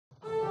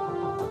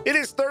It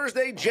is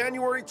Thursday,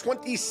 January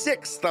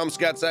 26th. I'm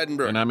Scott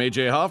Seidenberg. And I'm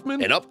AJ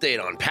Hoffman. An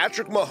update on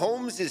Patrick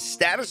Mahomes'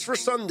 status for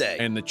Sunday.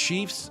 And the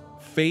Chiefs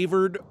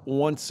favored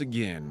once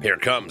again. Here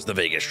comes the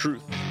Vegas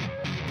truth.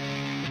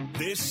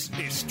 This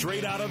is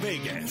Straight Out of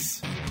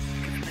Vegas.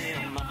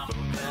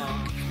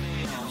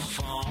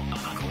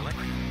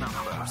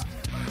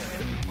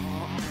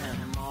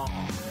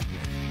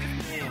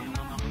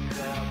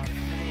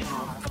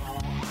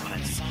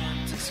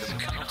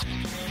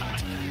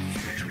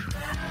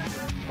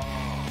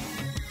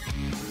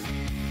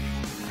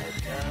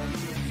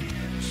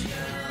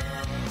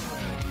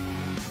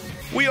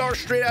 We are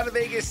Straight Out of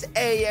Vegas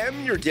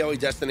AM, your daily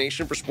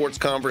destination for sports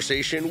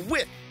conversation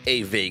with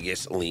a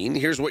Vegas lean.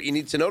 Here's what you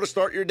need to know to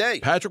start your day.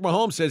 Patrick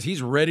Mahomes says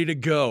he's ready to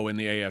go in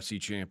the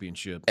AFC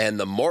Championship. And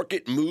the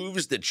market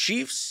moves the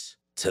Chiefs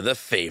to the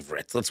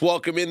favorite. Let's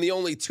welcome in the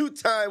only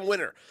two-time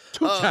winner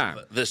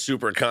of the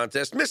Super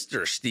Contest,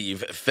 Mr.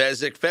 Steve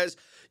Fezzik. Fez,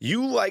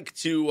 you like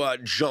to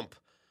jump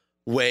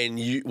when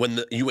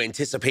you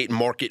anticipate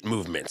market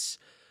movements.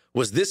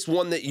 Was this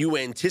one that you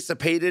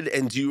anticipated,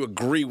 and do you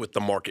agree with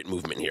the market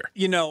movement here?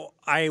 You know,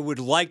 I would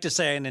like to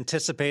say I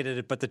anticipated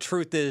it, but the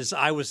truth is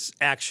I was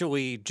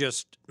actually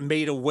just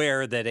made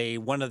aware that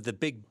one of the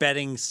big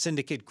betting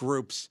syndicate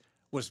groups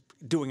was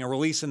doing a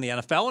release in the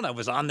NFL, and I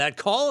was on that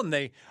call, and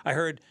I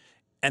heard,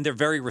 and they're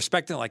very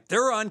respecting, like,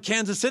 they're on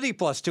Kansas City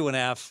plus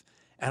 2.5.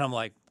 And I'm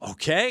like,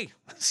 okay.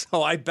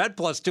 So I bet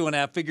plus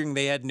 2.5, figuring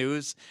they had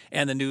news,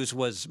 and the news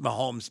was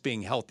Mahomes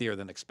being healthier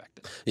than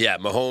expected. Yeah,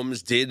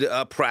 Mahomes did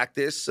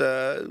practice,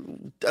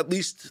 at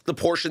least the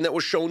portion that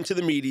was shown to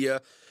the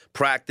media,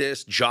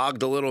 practiced,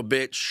 jogged a little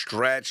bit,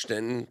 stretched,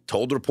 and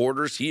told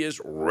reporters he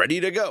is ready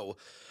to go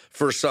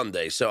for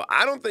Sunday. So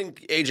I don't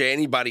think, AJ,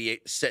 anybody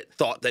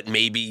thought that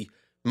maybe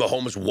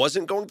Mahomes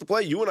wasn't going to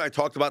play. You and I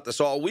talked about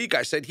this all week.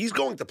 I said he's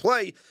going to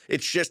play.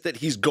 It's just that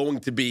he's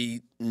going to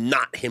be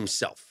not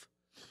himself.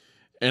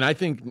 And I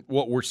think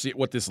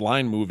what this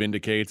line move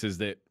indicates is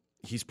that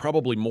he's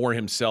probably more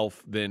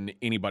himself than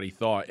anybody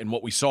thought. And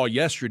what we saw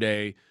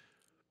yesterday,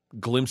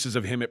 glimpses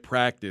of him at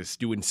practice,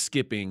 doing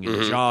skipping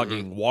and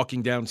jogging,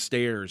 walking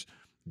downstairs,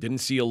 didn't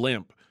see a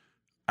limp.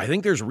 I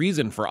think there's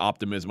reason for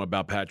optimism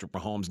about Patrick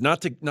Mahomes. Not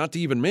to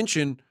even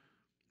mention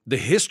the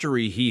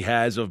history he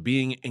has of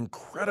being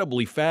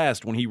incredibly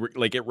fast when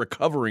at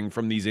recovering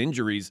from these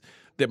injuries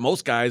that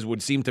most guys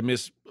would seem to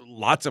miss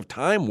lots of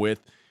time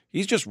with.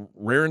 He's just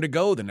raring to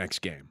go the next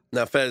game.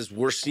 Now, Fez,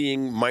 we're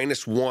seeing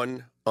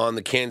 -1 on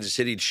the Kansas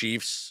City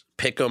Chiefs.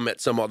 Pick them at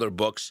some other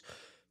books.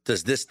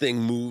 Does this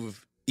thing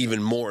move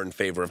even more in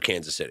favor of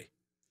Kansas City?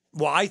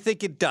 Well, I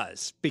think it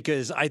does,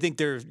 because I think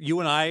you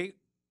and I,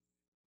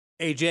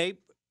 AJ,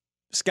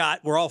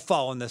 Scott, we're all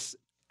following this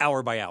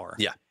hour by hour.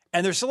 Yeah.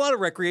 And there's a lot of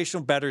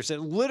recreational bettors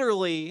that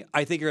literally,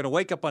 I think, are going to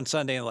wake up on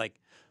Sunday and like,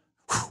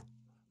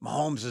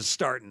 Mahomes is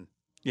starting.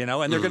 You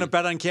know, and they're going to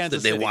bet on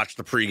Kansas City. They watch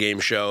the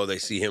pregame show. They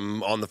see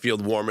him on the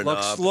field warming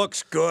up.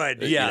 Looks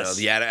good, yes. You know,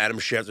 the Adam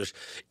Schefter.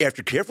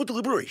 After careful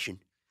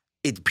deliberation,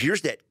 it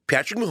appears that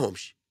Patrick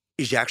Mahomes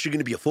is actually going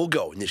to be a full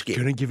go in this game.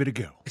 Going to give it a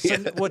go. So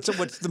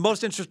what's the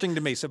most interesting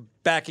to me, so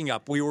backing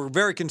up, we were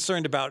very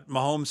concerned about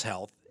Mahomes'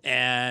 health.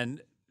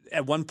 And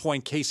at one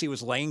point, KC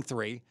was laying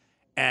 3,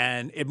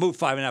 and it moved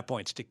 5.5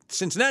 points to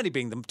Cincinnati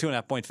being the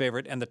 2.5-point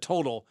favorite, and the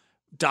total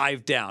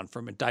dived down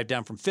from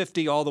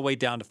 50 all the way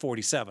down to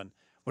 47.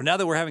 Well, now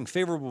that we're having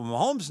favorable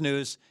Mahomes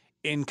news,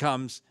 in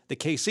comes the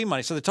KC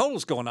money. So the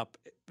total's going up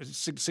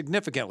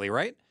significantly,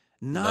 right?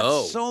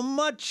 Not so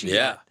much yet.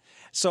 Yeah.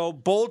 So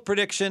bold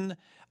prediction,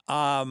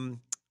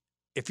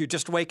 if you're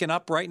just waking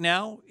up right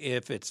now,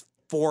 if it's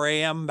 4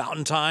 a.m.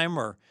 Mountain Time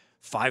or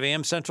 5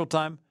 a.m. Central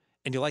Time,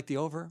 and you like the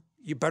over,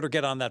 you better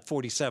get on that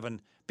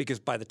 47, because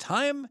by the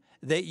time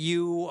that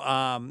you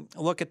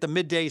look at the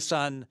midday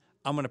sun,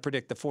 I'm going to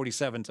predict the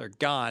 47s are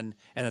gone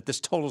and that this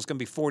total is going to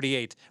be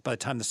 48 by the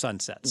time the sun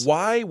sets.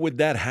 Why would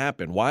that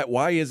happen?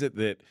 Why is it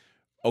that,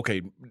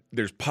 okay,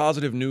 there's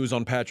positive news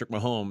on Patrick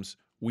Mahomes,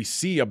 we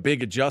see a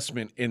big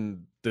adjustment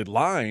in the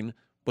line,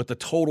 but the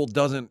total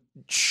doesn't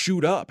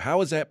shoot up?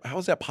 How is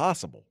that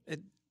possible?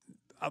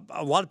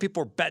 A lot of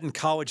people are betting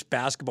college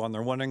basketball, and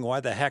they're wondering why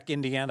the heck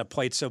Indiana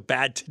played so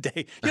bad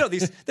today. You know,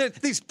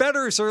 these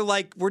bettors are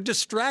like, we're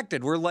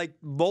distracted. We're like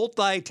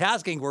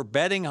multitasking. We're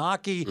betting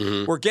hockey.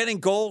 We're getting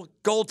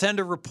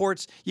goaltender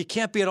reports. You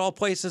can't be at all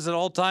places at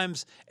all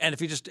times. And if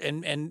you just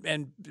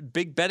and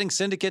big betting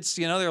syndicates,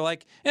 you know, they're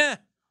like,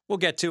 we'll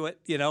get to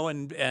it, you know,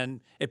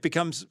 and it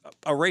becomes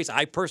a race.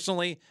 I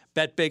personally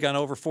bet big on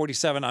over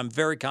 47. I'm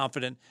very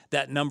confident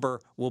that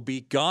number will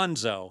be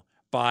gonzo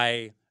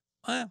by,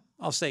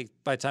 I'll say,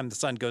 by the time the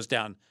sun goes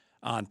down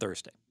on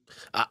Thursday.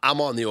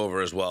 I'm on the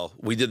over as well.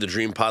 We did the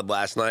Dream Pod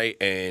last night,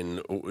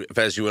 and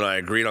Fez, you and I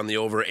agreed on the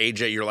over.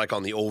 AJ, you're like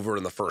on the over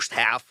in the first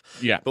half.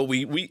 Yeah. But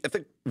I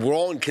think we're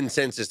all in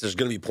consensus there's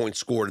going to be points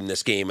scored in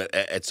this game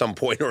at some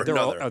point or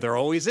another. There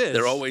always is.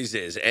 There always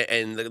is.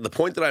 And the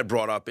point that I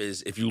brought up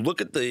is if you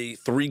look at the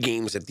 3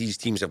 games that these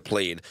teams have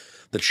played,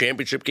 The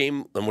championship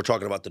game, and we're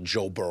talking about the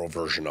Joe Burrow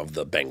version of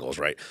the Bengals,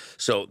 right?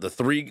 So the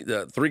three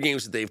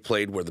games that they've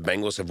played where the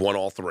Bengals have won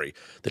all three.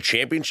 The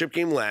championship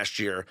game last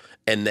year,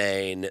 and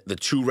then the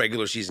 2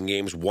 regular season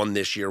games, one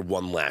this year,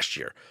 one last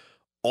year.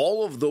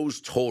 All of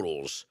those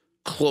totals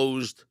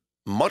closed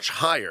much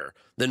higher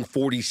than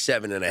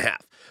 47.5.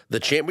 The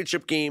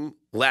championship game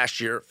last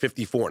year,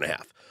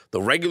 54.5.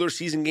 The regular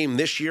season game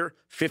this year,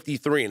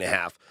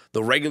 53.5.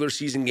 The regular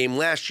season game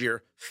last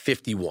year,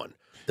 51.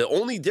 The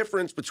only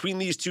difference between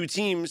these two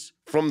teams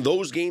from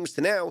those games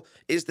to now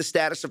is the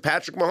status of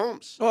Patrick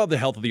Mahomes. Well, the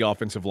health of the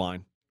offensive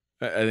line.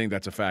 I think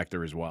that's a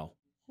factor as well.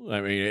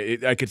 I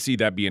mean, I could see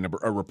that being a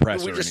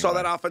repressor. We just saw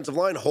that offensive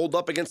line hold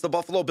up against the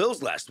Buffalo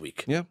Bills last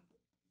week. Yeah.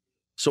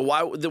 So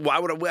why would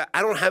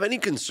I don't have any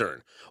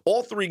concern.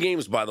 All 3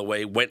 games, by the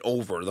way, went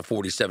over the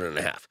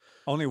 47.5.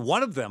 Only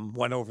one of them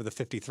went over the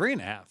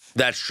 53.5.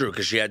 That's true,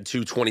 because she had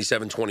 2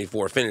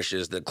 27-24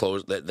 finishes that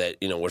closed that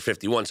were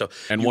 51. So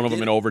and one of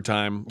them in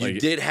overtime. You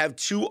did have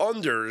 2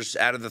 unders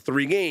out of the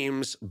 3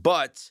 games,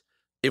 but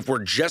if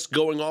we're just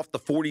going off the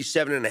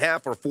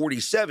 47.5 or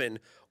 47,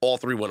 all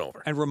 3 went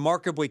over. And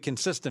remarkably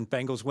consistent,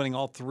 Bengals winning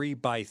all 3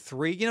 by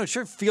 3. It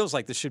sure feels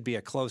like this should be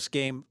a close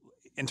game.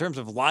 In terms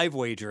of live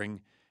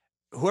wagering,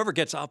 whoever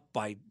gets up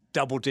by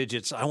double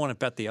digits, I want to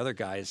bet the other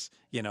guys,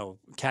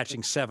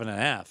 catching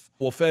 7.5.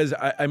 Well, Fez,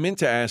 I meant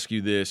to ask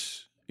you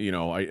this,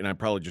 and I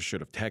probably just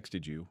should have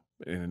texted you,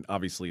 and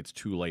obviously it's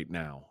too late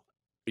now.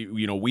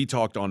 We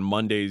talked on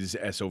Monday's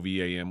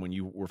SOVAM when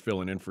you were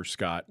filling in for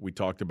Scott. We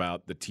talked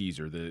about the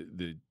teaser,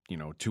 the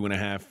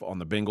 2.5 on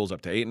the Bengals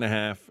up to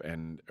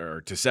 8.5 or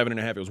to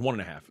 7.5. It was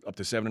 1.5 up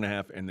to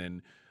 7.5, and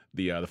then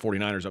the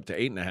 49ers up to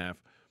 8.5.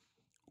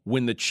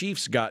 When the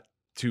Chiefs got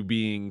to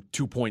being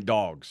 2-point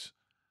dogs,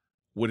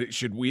 would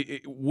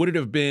it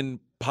have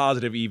been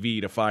positive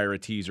EV to fire a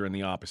teaser in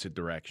the opposite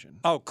direction?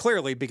 Oh,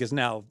 clearly, because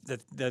now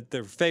that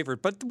they're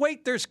favored. But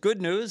wait, there's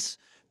good news.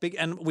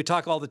 And we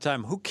talk all the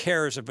time, who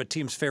cares if a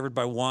team's favored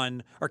by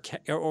 1 or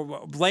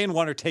laying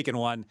 1 or taking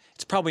 1?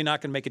 It's probably not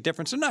going to make a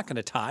difference. They're not going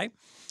to tie,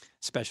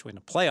 especially in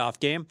a playoff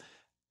game.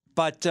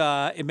 But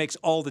it makes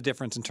all the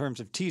difference in terms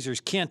of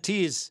teasers. Can't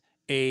tease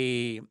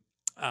a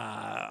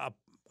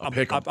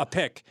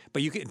pick,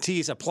 but you can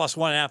tease a plus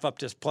 1.5 up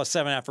to plus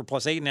 7.5 or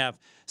plus 8.5.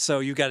 So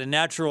you got a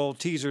natural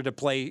teaser to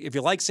play. If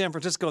you like San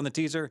Francisco in the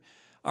teaser,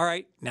 all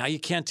right, now you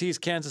can't tease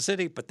Kansas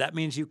City, but that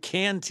means you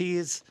can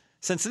tease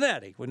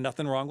Cincinnati. With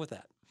nothing wrong with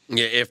that.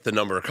 Yeah, if the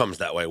number comes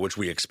that way, which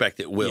we expect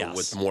it will, Yes.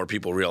 with more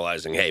people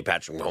realizing, hey,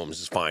 Patrick Mahomes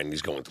is fine,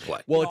 he's going to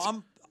play.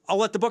 Well, I'll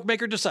let the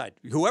bookmaker decide.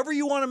 Whoever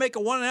you want to make a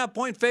 1.5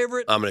 point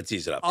favorite, I'm going to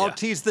tease it up. I'll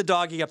tease the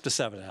doggy up to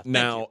 7.5.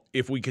 now,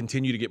 if we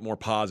continue to get more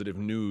positive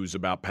news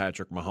about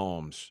Patrick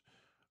Mahomes,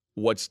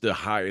 what's the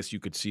highest you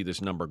could see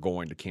this number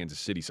going to Kansas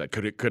City side?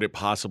 Could it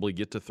possibly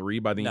get to 3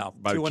 by the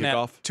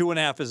kickoff?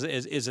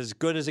 2.5 is as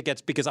good as it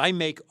gets, because I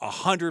make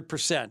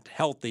 100%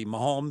 healthy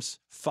Mahomes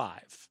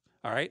 5.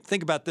 All right,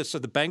 think about this. So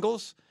the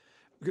Bengals,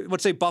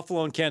 let's say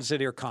Buffalo and Kansas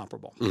City are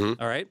comparable.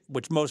 All right,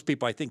 which most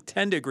people I think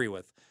tend to agree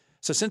with.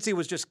 So since he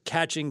was just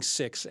catching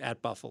 6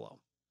 at Buffalo,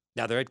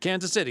 now they're at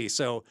Kansas City,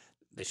 so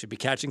they should be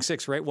catching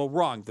 6, right? Well,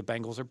 wrong. The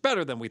Bengals are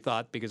better than we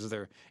thought because of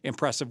their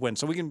impressive win.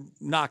 So we can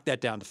knock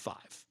that down to 5.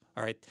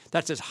 All right.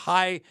 That's as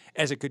high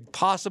as it could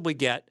possibly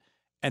get,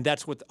 and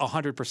that's with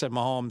 100%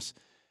 Mahomes.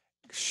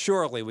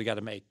 Surely we got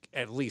to make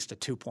at least a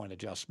 2-point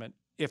adjustment,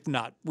 if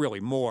not really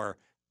more,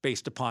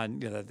 based upon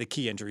the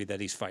key injury that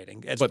he's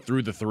fighting. But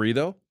through the 3,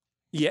 though?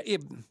 Yeah.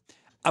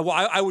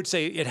 I would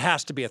say it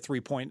has to be a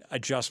 3-point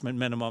adjustment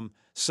minimum.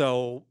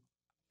 So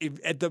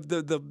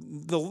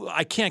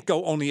I can't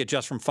go only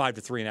adjust from 5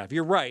 to 3.5.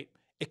 You're right.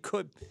 It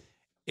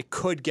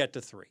could get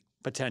to 3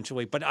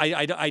 potentially, but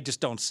I just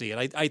don't see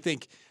it.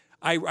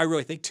 I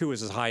really think 2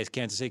 is as high as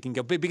Kansas City can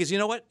go, because you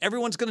know what?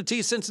 Everyone's going to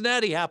tease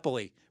Cincinnati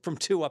happily from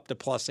 2 up to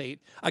plus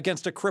 8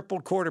 against a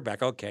crippled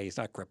quarterback. Okay, he's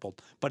not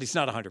crippled, but he's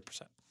not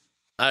 100%.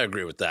 I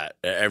agree with that.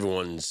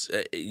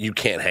 You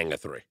can't hang a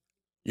 3.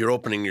 You're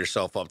opening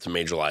yourself up to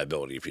major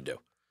liability if you do.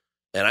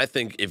 And I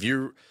think if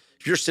you're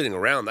sitting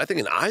around, I think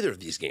in either of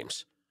these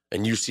games,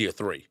 and you see a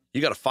 3,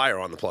 you got to fire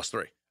on the plus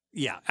 3.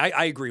 Yeah,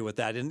 I agree with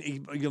that.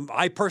 And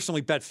I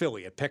personally bet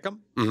Philly at Pick'em.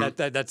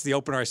 That's the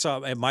opener I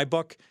saw in my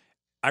book.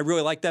 I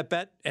really like that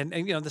bet. And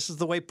this is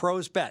the way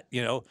pros bet.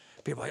 People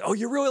are like, oh,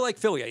 you really like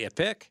Philly? Yeah,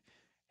 pick.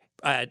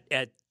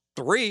 At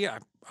 3,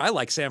 I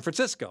like San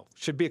Francisco.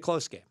 Should be a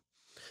close game.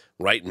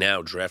 Right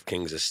now,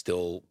 DraftKings is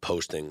still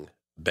posting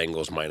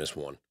Bengals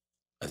 -1.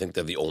 I think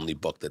they're the only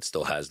book that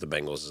still has the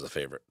Bengals as a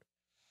favorite.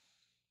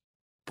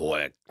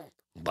 Boy,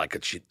 I'd like a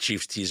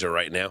Chiefs teaser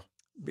right now.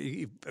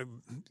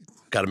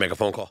 Got to make a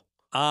phone call.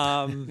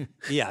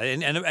 Yeah,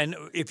 and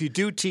if you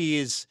do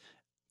tease,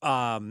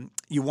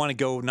 you want to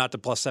go not to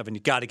plus 7.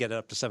 You got to get it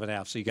up to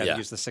 7.5. So you got to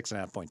use the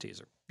 6.5 point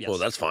teaser. Yes. Well,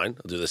 that's fine.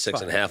 I'll do the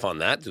 6.5 on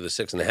that. Do the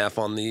 6.5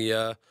 on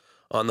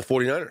the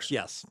 49ers.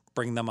 Yes,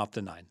 bring them up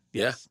to 9.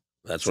 Yes.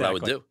 Yeah, that's what I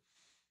would do.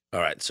 All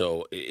right,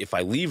 so if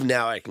I leave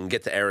now, I can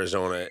get to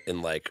Arizona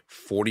in like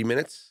 40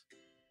 minutes?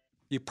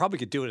 You probably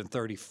could do it in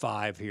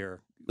 35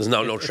 here.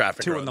 There's no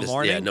traffic. 2 in the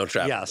morning? Yeah, no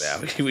traffic.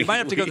 Yes. Yeah. You might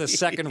have to go to the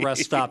second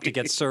rest stop to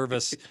get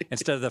service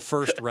instead of the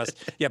first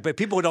rest. Yeah, but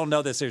people who don't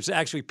know this, there's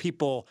actually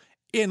people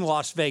in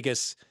Las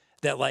Vegas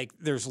that, like,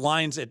 there's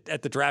lines at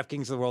the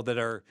DraftKings of the world that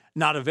are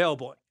not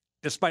available,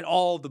 despite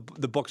all the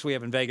books we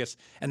have in Vegas,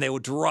 and they will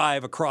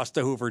drive across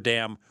the Hoover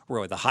Dam,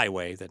 or the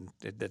highway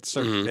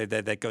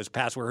that goes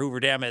past where Hoover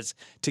Dam is,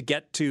 to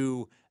get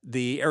to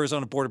the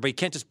Arizona border. But you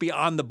can't just be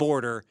on the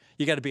border.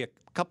 You got to be a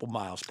couple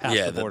miles past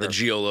the border. The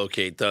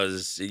geolocate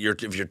does. If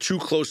you're too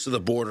close to the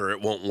border, it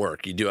won't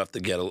work. You do have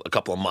to get a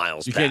couple of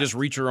miles. You can't just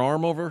reach your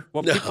arm over.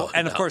 Well,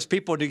 of course,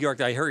 people in New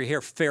York, I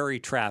hear ferry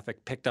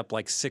traffic picked up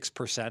like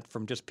 6%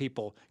 from just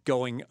people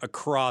going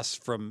across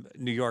from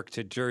New York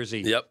to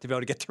Jersey to be able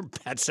to get their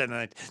bets in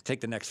and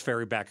take the next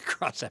ferry back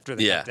across after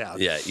they get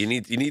down. Yeah, you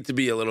need to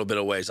be a little bit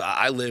of ways.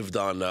 I lived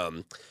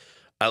on.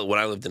 When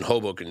I lived in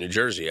Hoboken, New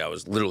Jersey, I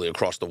was literally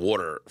across the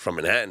water from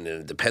Manhattan,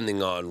 and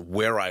depending on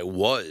where I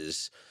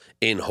was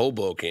in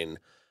Hoboken,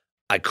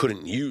 I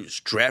couldn't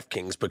use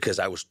DraftKings because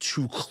I was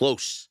too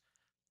close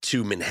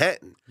to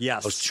Manhattan.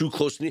 Yes. I was too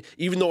close to,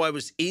 even though I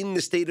was in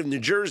the state of New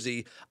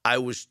Jersey, I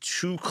was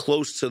too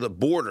close to the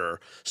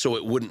border, so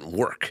it wouldn't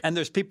work. And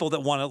there's people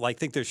that want to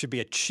think there should be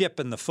a chip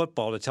in the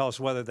football to tell us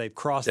whether they've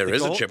crossed the goal. There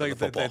is a chip in the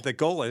football. The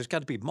goal line. There's got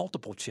to be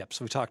multiple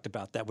chips. We talked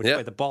about that. Which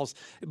way the balls,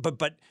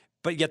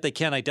 but yet they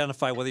can't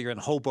identify whether you're in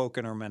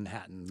Hoboken or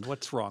Manhattan.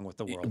 What's wrong with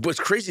the world? What's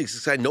crazy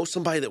is I know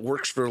somebody that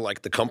works for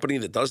like the company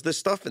that does this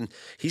stuff, and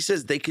he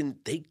says they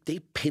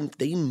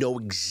know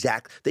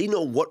they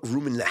know what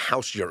room in the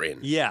house you're in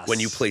when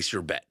you place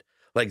your bet.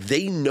 Like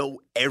they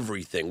know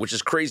everything, which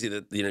is crazy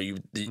that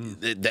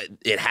that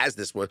it has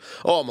this one.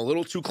 Oh, I'm a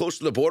little too close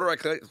to the border. I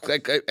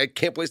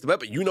can't place the bet,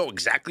 but you know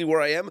exactly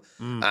where I am.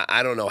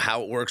 I don't know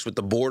how it works with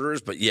the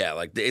borders, but yeah,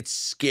 like it's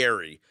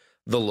scary,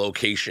 the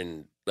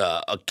location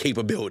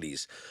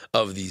capabilities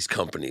of these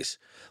companies.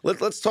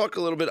 Let's talk a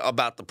little bit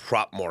about the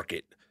prop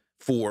market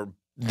for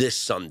this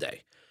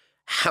Sunday.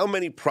 How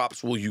many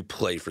props will you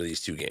play for these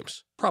two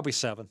games? Probably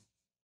 7.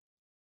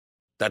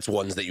 That's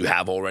ones that you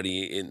have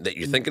already that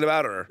you're thinking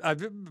about, or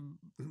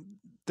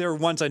there are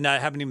ones I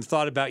haven't even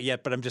thought about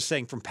yet. But I'm just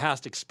saying from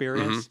past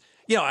experience.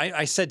 You know,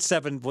 I said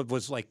 7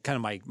 was like kind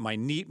of my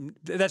neat.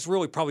 That's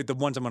really probably the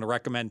ones I'm going to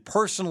recommend.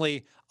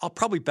 Personally, I'll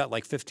probably bet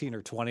like 15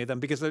 or 20 of them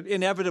because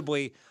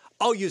inevitably,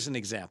 I'll use an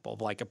example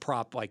of like a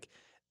prop. Like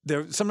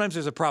sometimes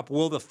there's a prop.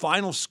 Will the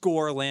final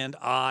score land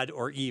odd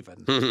or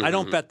even? I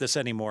don't bet this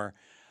anymore,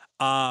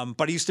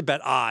 but I used to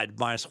bet odd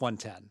minus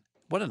 110.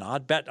 What an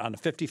odd bet on a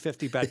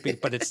 50-50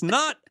 bet, but it's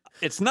not.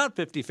 It's not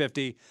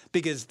 50-50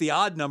 because the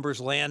odd numbers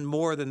land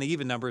more than the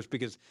even numbers.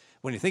 Because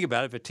when you think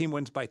about it, if a team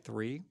wins by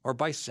 3 or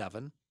by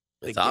 7.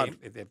 It's odd.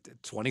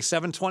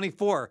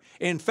 27-24.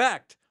 In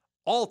fact,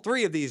 all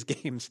 3 of these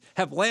games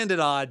have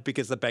landed odd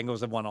because the Bengals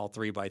have won all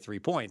 3 by 3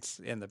 points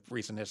in the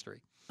recent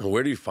history.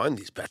 Where do you find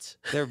these bets?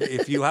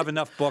 If you have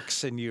enough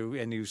books and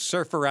you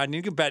surf around,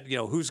 you can bet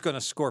who's going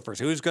to score first,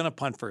 who's going to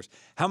punt first,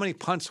 how many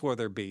punts will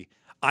there be.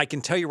 I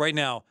can tell you right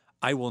now,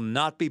 I will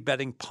not be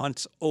betting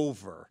punts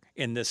over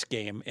in this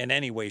game in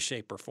any way,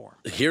 shape, or form.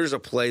 Here's a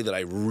play that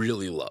I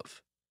really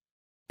love.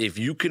 If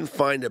you can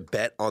find a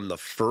bet on the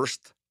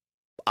first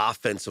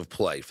offensive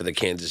play for the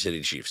Kansas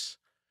City Chiefs,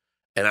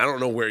 and I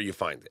don't know where you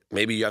find it.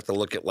 Maybe you have to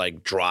look at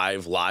like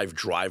live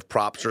drive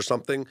props or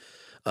something.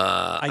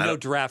 I know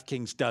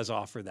DraftKings does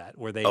offer that,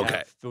 where they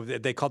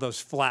they call those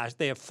flash.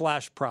 They have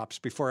flash props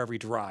before every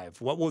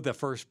drive. What will the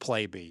first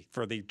play be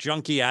for the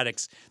junkie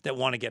addicts that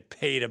want to get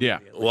paid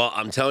immediately? Yeah. Well,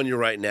 I'm telling you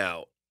right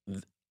now,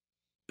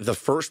 the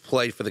first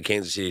play for the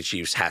Kansas City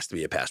Chiefs has to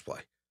be a pass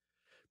play,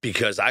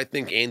 because I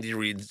think Andy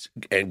Reid's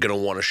going to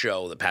want to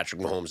show that Patrick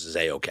Mahomes is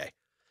A-okay.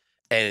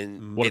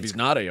 And what if he's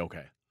not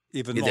A-okay?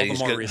 Even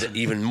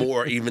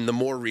the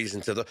more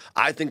reason to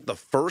I think the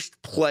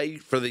first play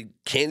for the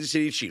Kansas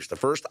City Chiefs, the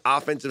first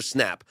offensive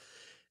snap,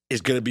 is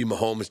going to be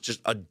Mahomes,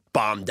 just a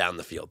bomb down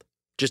the field,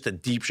 just a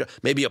deep shot,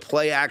 maybe a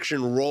play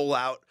action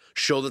rollout,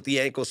 show that the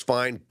ankle's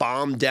fine,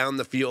 bomb down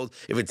the field.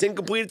 If it's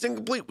incomplete, it's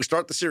incomplete. We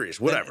start the series,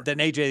 whatever. Then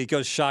AJ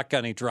goes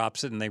shotgun, he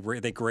drops it, and they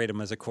grade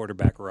him as a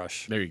quarterback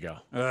rush. There you go.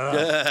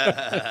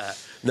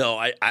 No,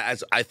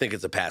 I think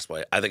it's a pass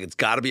play. I think it's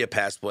got to be a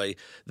pass play.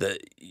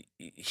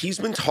 He's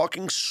been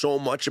talking so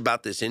much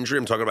about this injury.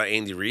 I'm talking about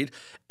Andy Reid,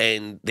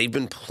 and they've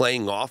been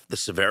playing off the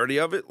severity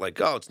of it. Like,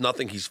 oh, it's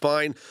nothing. He's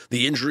fine.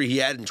 The injury he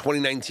had in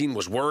 2019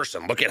 was worse,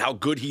 and look at how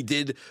good he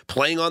did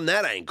playing on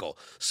that ankle.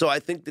 So I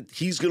think that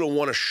he's going to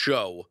want to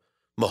show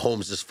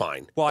Mahomes is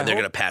fine, and they're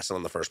going to pass it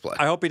on the first play.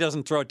 I hope he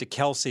doesn't throw it to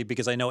Kelsey,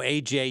 because I know,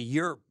 AJ,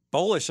 you're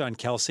bullish on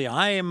Kelsey.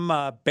 I am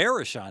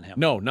bearish on him.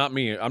 No, not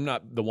me. I'm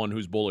not the one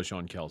who's bullish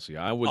on Kelsey.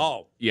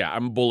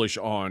 I'm bullish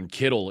on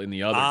Kittle in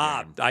the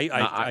other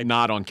game.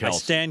 Not on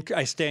Kelsey.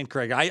 I stand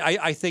Craig.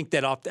 I think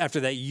that after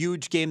that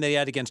huge game they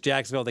had against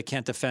Jacksonville, they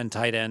can't defend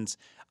tight ends.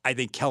 I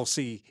think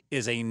Kelsey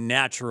is a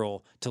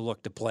natural to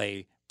look to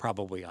play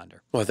probably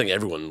under. Well, I think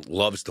everyone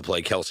loves to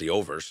play Kelsey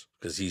overs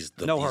because he's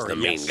the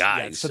main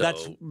guy. Yeah. So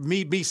that's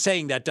me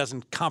saying that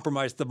doesn't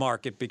compromise the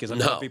market, because I'm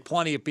going to be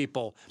plenty of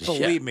people,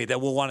 believe me, that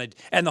will want to,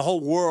 and the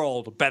whole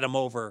world bet him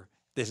over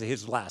this is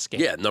his last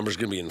game. Yeah, number's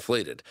going to be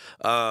inflated.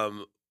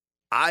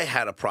 I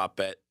had a prop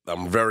bet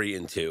I'm very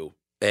into,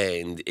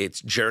 and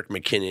it's Jerick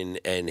McKinnon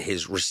and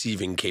his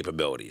receiving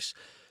capabilities.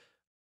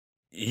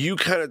 You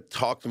kind of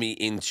talked me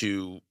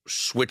into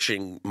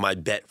switching my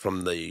bet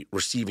from the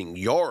receiving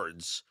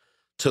yards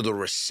to the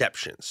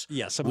receptions.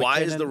 Yeah, so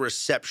Why is McKinnon- the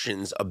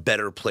receptions a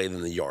better play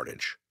than the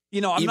yardage? I'm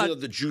Even not. though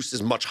the juice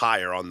is much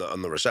higher on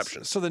the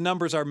receptions. So the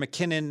numbers are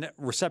McKinnon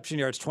reception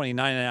yards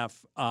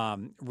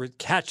 29.5,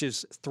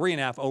 catches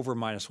 3.5 over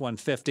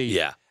 -150.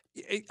 Yeah.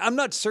 I'm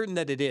not certain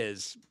that it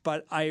is,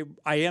 but I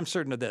am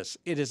certain of this.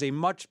 It is a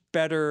much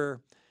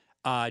better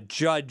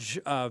judge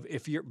of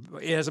it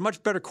has a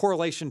much better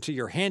correlation to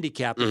your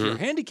handicap. If your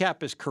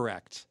handicap is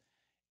correct,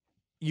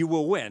 you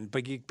will win.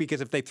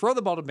 Because if they throw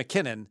the ball to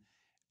McKinnon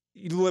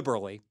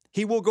liberally,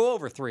 he will go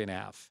over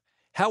 3.5.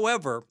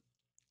 However,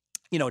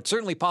 it's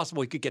certainly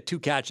possible he could get 2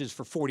 catches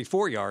for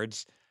 44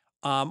 yards,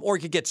 or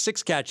he could get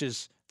 6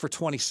 catches for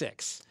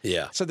 26.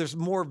 Yeah. So there's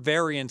more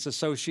variance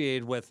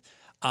associated with.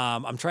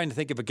 I'm trying to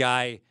think of a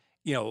guy,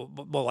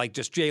 like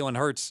just Jalen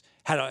Hurts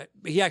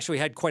he actually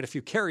had quite a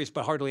few carries,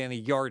 but hardly any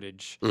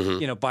yardage,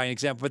 by an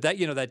example. But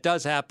that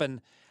does happen.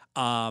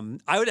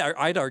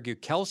 I'd argue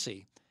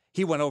Kelsey,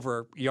 he went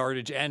over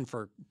yardage and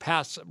for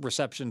pass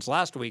receptions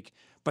last week,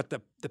 but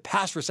the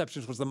pass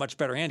receptions was the much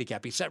better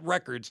handicap. He set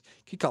records.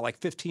 He caught like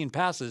 15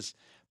 passes,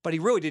 but he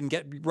really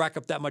didn't rack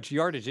up that much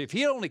yardage. If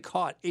he had only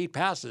caught 8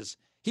 passes,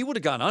 he would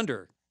have gone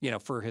under.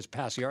 For his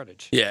pass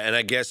yardage. Yeah, and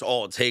I guess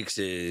all it takes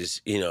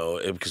is,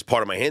 because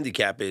part of my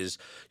handicap is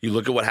you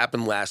look at what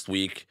happened last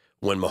week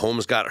when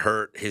Mahomes got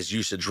hurt, his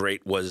usage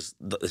rate was,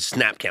 the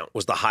snap count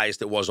was the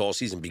highest it was all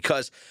season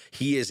because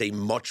he is a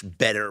much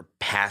better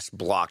pass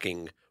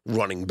blocking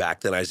running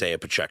back than Isaiah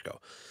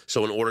Pacheco.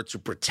 So in order to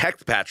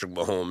protect Patrick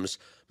Mahomes,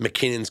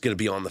 McKinnon's going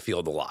to be on the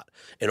field a lot.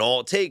 And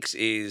all it takes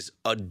is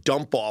a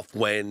dump off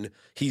when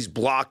he's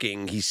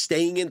blocking. He's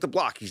staying in to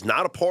block. He's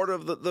not a part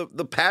of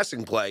the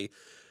passing play.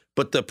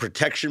 But the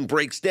protection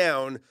breaks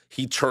down.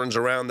 He turns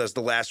around as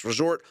the last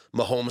resort.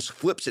 Mahomes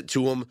flips it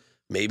to him.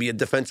 Maybe a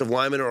defensive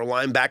lineman or a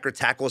linebacker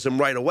tackles him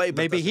right away.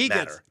 But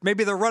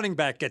maybe the running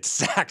back gets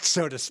sacked,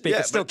 so to speak. Yeah,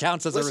 it still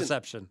counts as a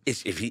reception.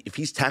 If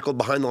he's tackled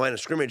behind the line of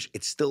scrimmage,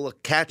 it's still a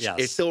catch. Yes.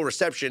 It's still a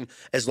reception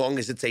as long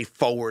as it's a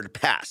forward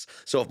pass.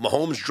 So if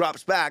Mahomes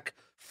drops back,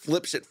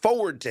 flips it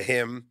forward to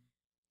him,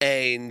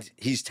 and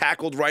he's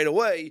tackled right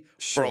away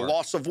for a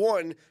loss of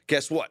 1,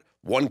 guess what?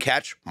 1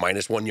 catch,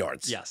 -1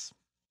 yards. Yes.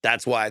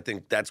 That's why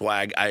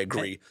I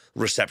agree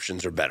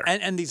receptions are better.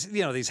 And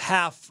these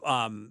half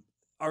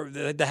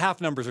the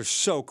half numbers are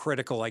so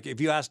critical. Like if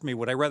you asked me,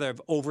 would I rather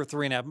have over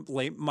 3.5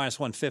 late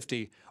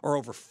 -150 or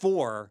over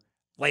 4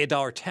 lay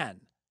 $1.10?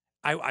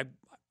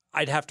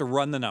 I'd have to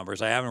run the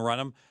numbers. I haven't run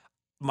them.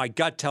 My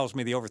gut tells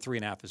me the over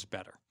 3.5 is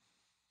better.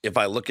 If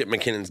I look at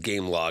McKinnon's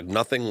game log,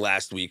 nothing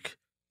last week,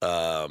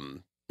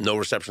 no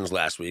receptions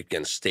last week,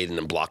 and stayed in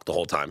and blocked the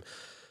whole time.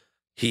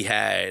 He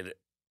had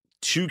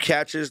 2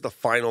 catches the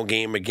final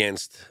game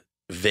against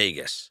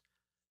Vegas.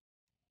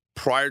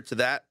 Prior to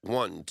that,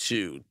 1,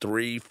 2,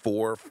 3,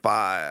 4,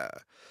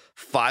 5.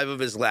 5 of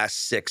his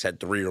last 6 had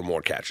 3 or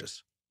more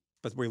catches.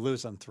 But we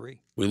lose on 3.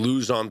 We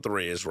lose on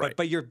 3 is right.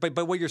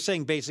 But what you're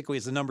saying basically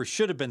is the number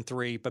should have been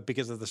 3, but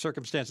because of the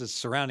circumstances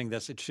surrounding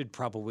this, it should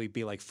probably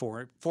be like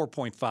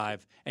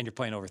 4.5, and you're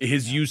playing over 3.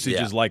 His usage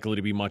is likely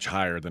to be much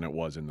higher than it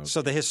was in those.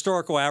 So the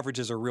historical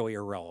averages are really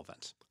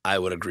irrelevant. I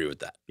would agree with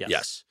that.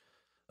 Yes.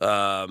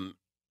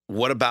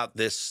 What about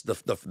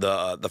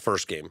the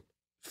first game,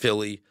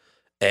 Philly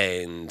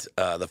and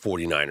the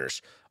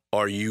 49ers?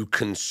 Are you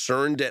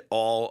concerned at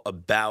all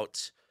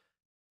about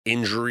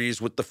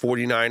injuries with the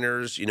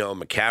 49ers?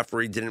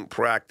 McCaffrey didn't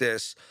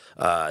practice.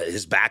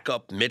 His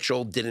backup,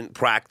 Mitchell, didn't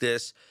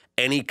practice.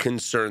 Any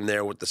concern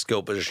there with the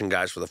skill position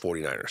guys for the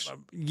 49ers?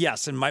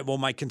 Yes, and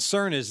my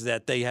concern is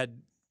that they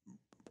had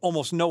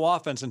almost no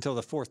offense until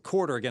the fourth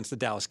quarter against the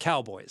Dallas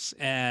Cowboys.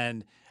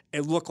 And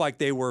it looked like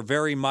they were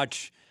very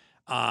much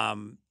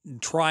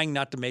trying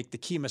not to make the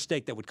key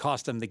mistake that would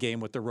cost them the game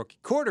with the rookie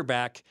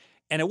quarterback,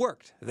 and it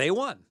worked. They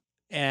won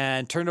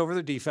and turned over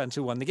their defense,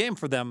 who won the game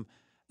for them.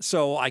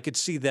 So I could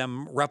see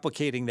them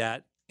replicating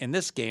that in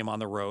this game on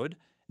the road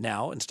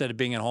now, instead of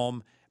being at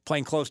home,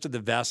 playing close to the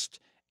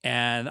vest.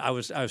 And I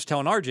was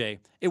telling RJ,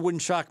 it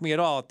wouldn't shock me at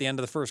all at the end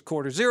of the first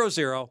quarter,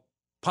 0-0,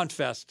 punt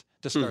fest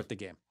to start the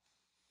game.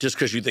 Just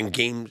because you think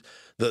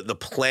the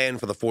plan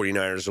for the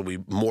 49ers will be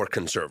more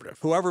conservative.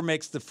 Whoever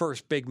makes the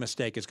first big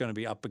mistake is going to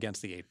be up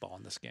against the 8 ball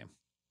in this game.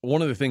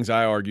 One of the things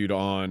I argued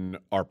on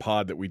our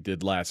pod that we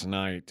did last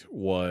night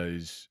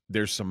was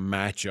there's some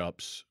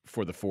matchups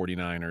for the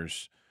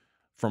 49ers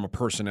from a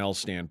personnel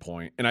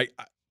standpoint. And I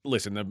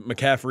listen, the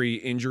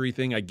McCaffrey injury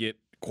thing, I get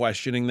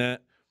questioning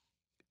that.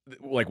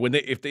 Like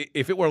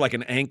if it were like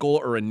an ankle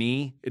or a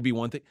knee, it'd be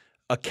one thing.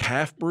 A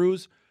calf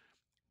bruise,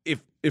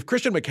 if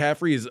Christian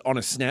McCaffrey is on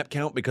a snap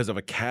count because of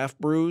a calf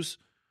bruise,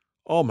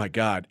 oh my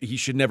God, he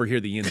should never hear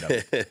the end of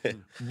it.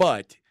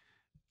 But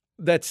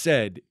that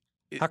said,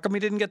 how come he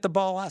didn't get the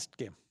ball last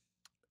game?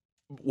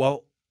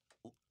 Well,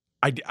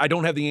 I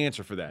don't have the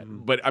answer for that.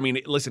 But I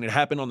mean, listen, it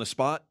happened on the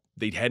spot.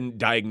 They hadn't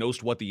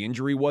diagnosed what the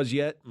injury was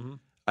yet.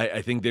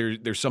 I think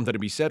there's something to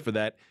be said for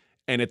that.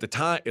 And at the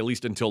time, at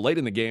least until late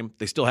in the game,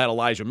 they still had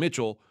Elijah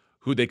Mitchell,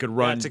 who they could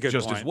run That's a good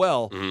just point. as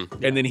well.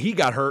 And then he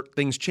got hurt.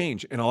 Things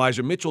changed. And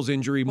Elijah Mitchell's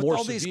injury With more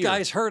all severe. these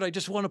guys hurt, I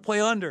just want to play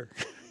under.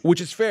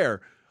 Which is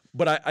fair.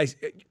 But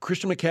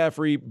Christian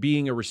McCaffrey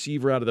being a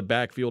receiver out of the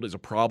backfield is a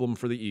problem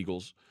for the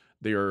Eagles.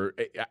 They are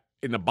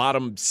in the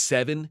bottom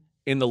 7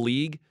 in the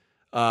league,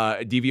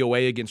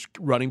 DVOA against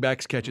running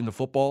backs catching the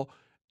football.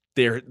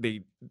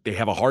 They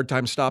have a hard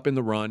time stopping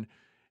the run.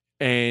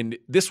 And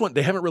this one,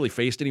 they haven't really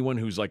faced anyone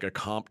who's like a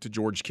comp to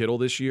George Kittle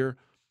this year.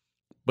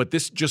 But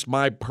this, just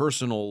my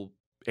personal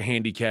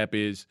handicap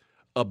is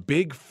a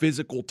big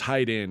physical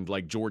tight end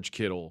like George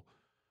Kittle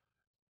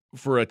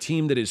for a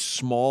team that is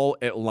small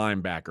at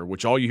linebacker,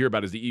 which all you hear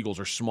about is the Eagles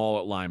are small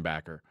at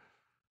linebacker.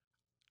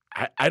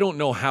 I don't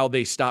know how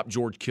they stop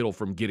George Kittle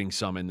from getting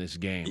some in this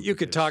game. You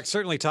could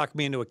certainly talk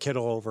me into a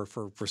Kittle over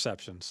for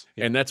receptions.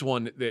 And that's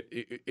one that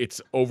it's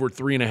over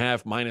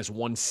 3.5 minus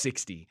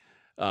 160.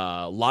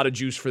 A lot of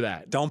juice for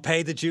that. Don't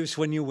pay the juice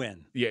when you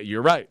win. Yeah,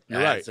 you're right.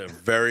 That's a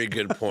very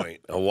good point.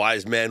 A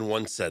wise man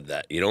once said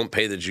that. You don't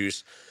pay the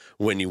juice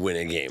when you win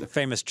a game. The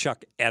famous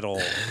Chuck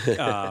Edel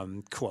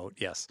quote,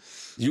 yes.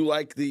 You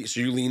like so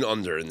you lean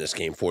under in this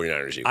game,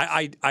 49ers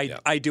Eagles.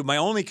 I do. My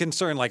only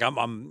concern, like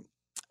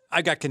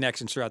I got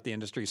connections throughout the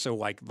industry, so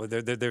like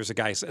there's a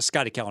guy,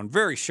 Scotty Kellen,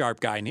 very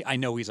sharp guy, and I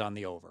know he's on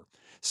the over.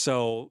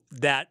 So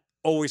that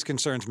always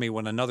concerns me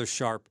when another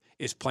sharp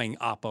is playing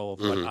oppo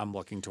of what I'm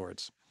looking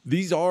towards.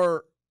 These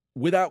are,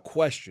 without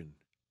question,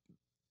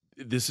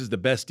 this is the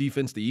best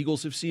defense the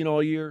Eagles have seen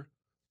all year.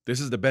 This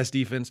is the best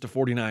defense the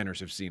 49ers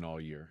have seen all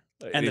year.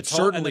 And the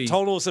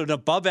total is an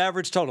above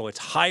average total. It's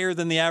higher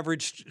than the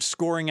average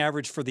scoring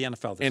average for the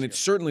NFL this year. And it's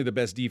certainly the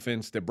best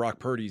defense that Brock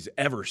Purdy's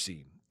ever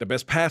seen. The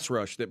best pass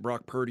rush that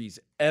Brock Purdy's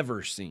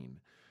ever seen.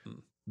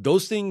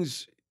 Those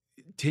things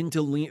tend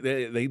to lead,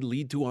 they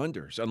lead to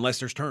unders unless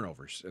there's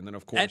turnovers. And then,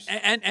 of course.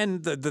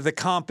 And the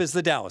comp is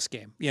the Dallas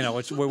game. You know,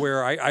 it's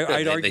where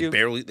I'd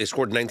argue. They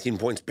scored 19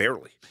 points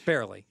barely.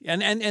 Barely.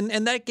 And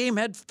that game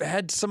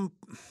had some.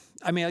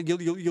 I mean,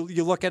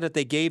 you look at it.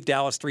 They gave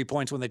Dallas 3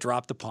 points when they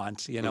dropped the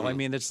punt. You know, I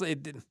mean, I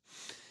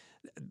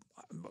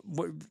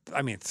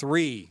mean,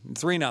 3-0,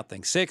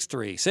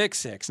 6-3,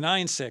 6-6,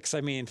 9-6.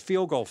 I mean,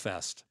 field goal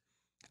fest.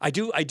 I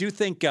do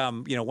think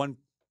one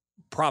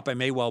prop I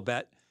may well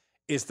bet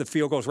is the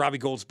field goals. Robbie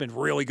Gould's been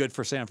really good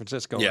for San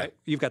Francisco. Yeah. Right?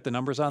 You've got the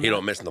numbers on that? You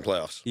don't miss in the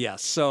playoffs. Yeah.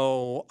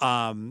 So,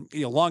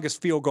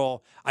 longest field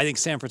goal, I think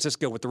San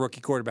Francisco with the rookie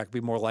quarterback would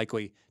be more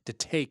likely to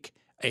take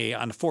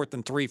on a 4th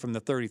and 3 from the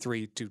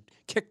 33 to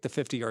kick the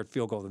 50-yard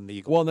field goal than the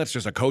Eagles. Well, and that's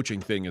just a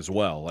coaching thing as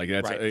well. Like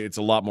Right. It's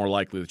a lot more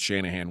likely that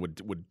Shanahan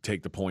would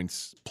take the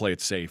points, play it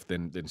safe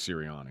than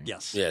Sirianni.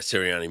 Yes. Yeah,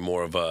 Sirianni,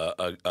 more of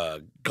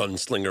a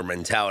gunslinger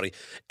mentality.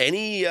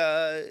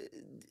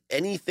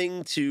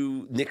 Anything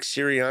to Nick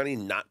Sirianni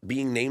not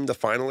being named the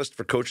finalist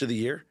for Coach of the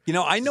Year? You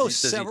know, I know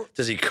several.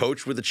 Does he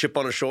coach with a chip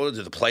on his shoulder?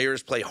 Do the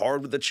players play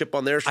hard with a chip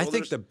on their shoulders? I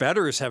think the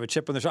bettors have a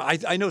chip on their shoulder.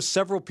 I know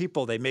several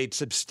people, they made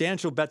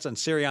substantial bets on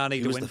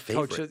Sirianni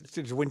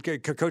to win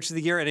Coach of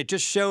the Year, and it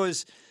just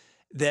shows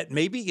that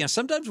maybe,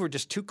 sometimes we're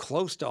just too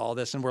close to all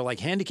this, and we're like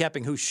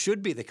handicapping who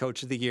should be the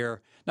Coach of the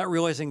Year, not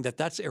realizing that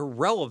that's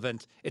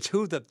irrelevant. It's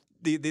who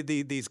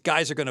these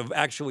guys are going to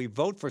actually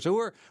vote for. So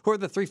who are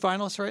the 3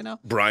 finalists right now?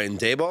 Brian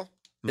Daboll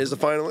is a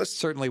finalist.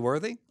 Certainly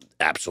worthy.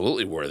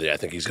 Absolutely worthy. I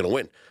think he's going to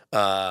win.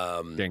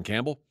 Dan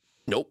Campbell?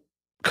 Nope.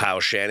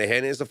 Kyle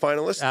Shanahan is a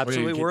finalist.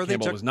 Absolutely worthy.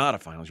 Campbell was not a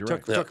finalist. You're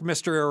right. Took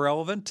Mr.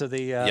 Irrelevant to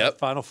the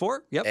Final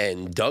Four. Yep.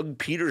 And Doug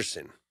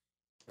Peterson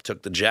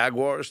took the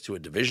Jaguars to a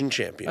division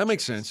championship. That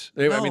makes sense.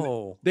 They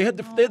had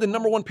the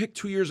number 1 pick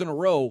 2 years in a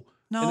row.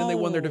 And then they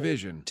won their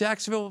division.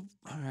 Jacksonville,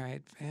 all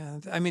right. Yeah.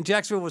 I mean,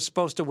 Jacksonville was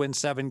supposed to win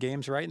 7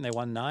 games, right? And they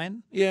won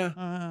 9?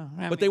 Yeah.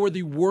 But they were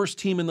the worst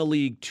team in the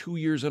league 2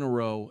 years in a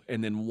row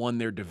and then won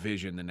their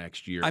division the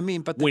next year. I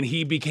mean, but when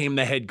he became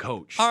the head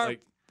coach.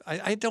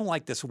 I don't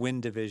like this win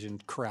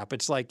division crap.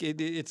 It's like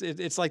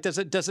it's like does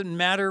it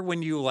matter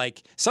when you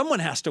like someone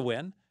has to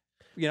win?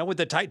 You know,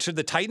 should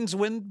the Titans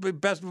win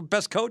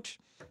best coach?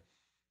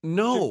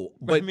 No,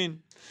 but I mean,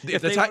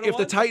 if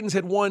the Titans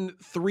had won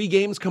 3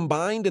 games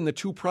combined in the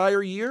 2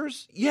 prior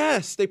years,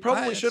 yes, they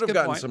probably should have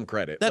gotten some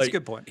credit. That's a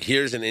good point.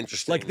 Here's an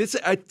interesting this.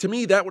 To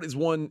me, that one is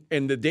one,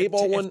 and the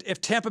Daboll one. If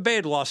Tampa Bay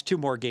had lost 2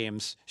 more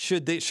games,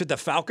 should the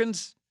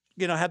Falcons,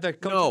 have their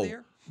coach of the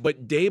year?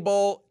 But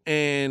Daboll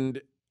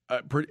and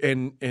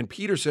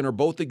Peterson are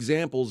both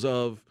examples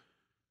of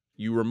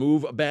you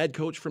remove a bad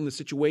coach from the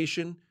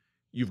situation,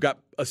 you've got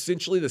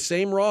essentially the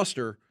same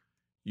roster,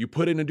 you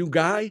put in a new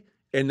guy,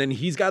 and then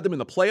he's got them in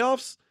the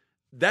playoffs.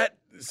 That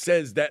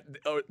says that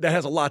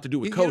has a lot to do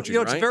with coaching,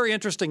 what's very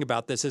interesting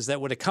about this is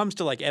that when it comes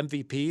to like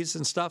MVPs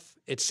and stuff,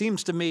 it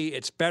seems to me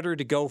it's better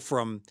to go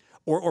from,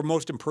 or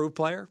most improved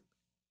player,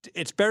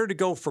 it's better to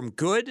go from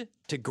good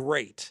to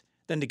great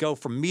than to go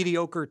from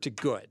mediocre to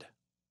good.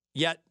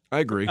 Yet, I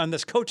agree. On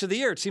this Coach of the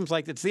Year, it seems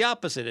like it's the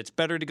opposite. It's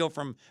better to go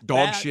from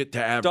dog shit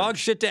to average. Dog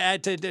shit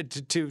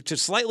to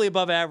slightly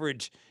above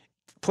average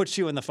puts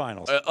you in the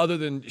finals. Other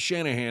than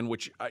Shanahan,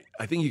 which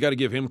I think you got to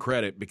give him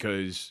credit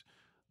because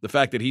the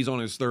fact that he's on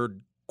his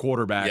third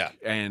quarterback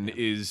and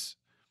is,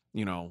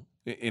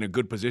 in a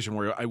good position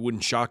where I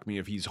wouldn't shock me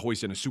if he's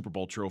hoisting a Super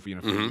Bowl trophy in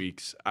a few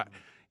weeks.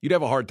 You'd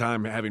have a hard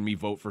time having me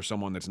vote for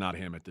someone that's not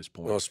him at this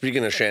point. Well,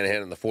 speaking of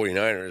Shanahan and the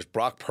 49ers,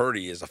 Brock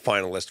Purdy is a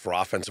finalist for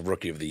Offensive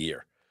Rookie of the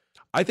Year.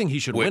 I think he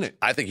should win it.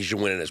 I think he should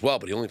win it as well,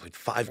 but he only played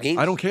 5 games.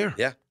 I don't care.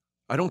 Yeah.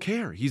 I don't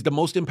care. He's the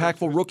most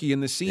impactful rookie in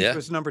this season. Yeah.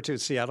 Who's number 2,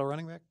 Seattle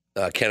running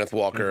back? Kenneth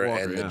Walker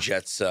and the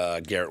Jets,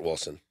 Garrett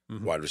Wilson,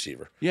 wide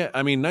receiver. Yeah,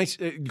 I mean, nice,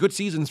 good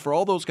seasons for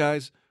all those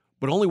guys,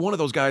 but only one of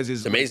those guys is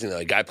It's amazing, though.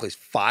 A guy plays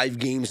 5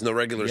 games in the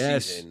regular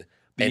season.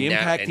 The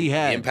impact he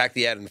had. The impact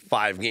he had in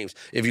 5 games.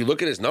 If you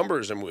look at his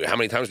numbers, and how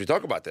many times we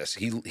talk about this,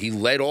 he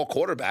led all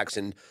quarterbacks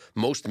in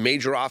most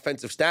major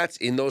offensive stats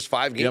in those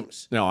 5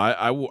 games. Yep. No,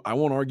 I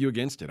won't argue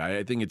against it.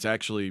 I think it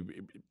actually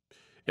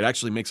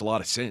makes a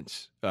lot of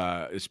sense,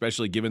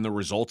 especially given the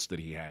results that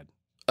he had.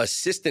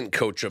 Assistant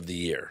Coach of the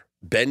Year,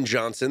 Ben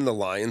Johnson, the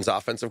Lions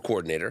offensive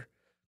coordinator,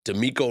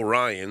 DeMeco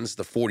Ryans,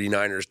 the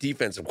 49ers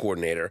defensive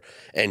coordinator,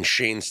 and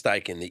Shane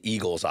Steichen, the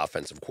Eagles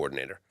offensive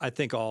coordinator. I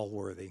think all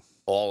worthy.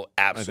 All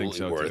absolutely I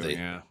think so worthy.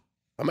 Too, yeah.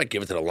 I might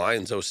give it to the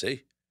Lions OC.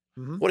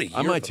 What a year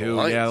I might for too. the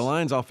Lions. Yeah, the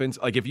Lions offense.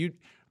 Like if you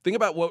think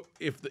about what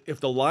if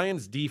the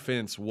Lions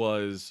defense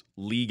was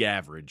league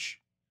average,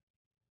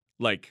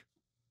 like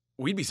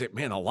we'd be saying,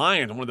 man, the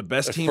Lions are one of the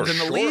best teams For in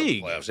the sure,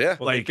 league. playoffs, yeah.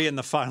 Well, they'd be in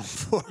the Final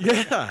Four.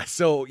 Yeah.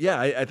 So yeah,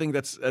 I think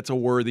that's a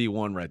worthy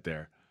one right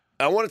there.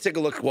 I want to take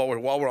a look while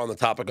we're on the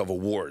topic of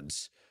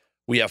awards.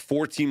 We have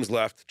 4 teams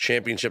left.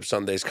 Championship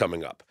Sunday's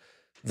coming up.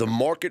 The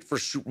market for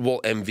Super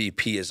Bowl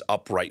MVP is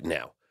up right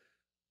now.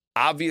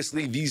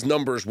 Obviously, these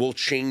numbers will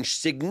change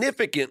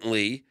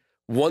significantly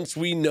once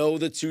we know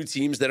the 2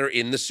 teams that are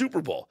in the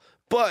Super Bowl.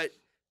 But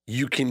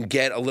you can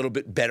get a little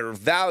bit better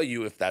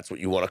value, if that's what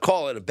you want to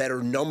call it, a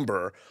better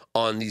number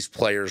on these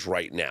players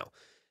right now.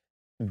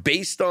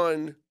 Based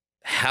on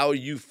how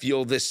you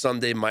feel this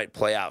Sunday might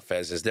play out,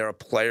 Fez, is there a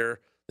player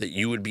that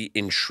you would be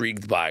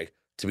intrigued by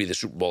to be the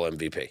Super Bowl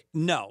MVP?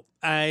 No.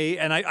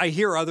 I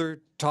hear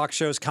other talk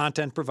shows,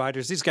 content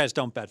providers, these guys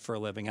don't bet for a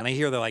living. And I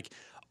hear they're like,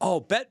 oh,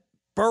 bet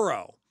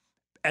Burrow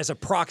as a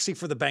proxy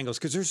for the Bengals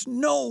because there's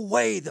no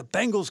way the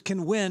Bengals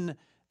can win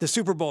the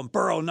Super Bowl and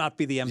Burrow not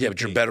be the MVP. Yeah, but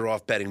you're better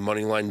off betting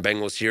moneyline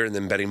Bengals here and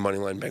then betting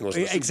moneyline Bengals. In the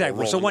Super Bowl,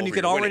 Exactly. So rolling when you over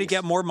could your already winnings.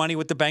 get more money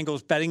with the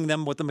Bengals, betting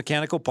them with the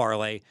mechanical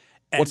parlay.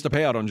 What's the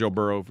payout on Joe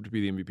Burrow to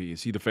be the MVP?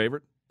 Is he the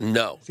favorite?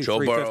 No, he Joe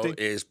Burrow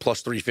 350? is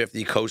plus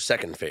 350, Co's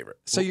second favorite.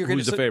 So you're going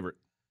Who's the favorite?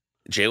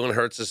 Jalen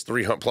Hurts is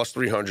plus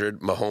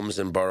 300, Mahomes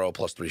and Burrow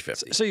plus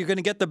 350. So you're going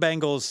to get the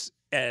Bengals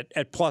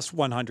at plus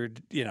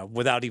 100,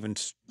 without even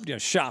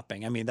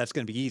shopping. I mean, that's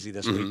going to be easy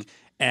this week.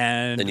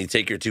 And then you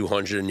take your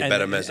 200 and you bet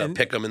them as a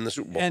pick 'em in the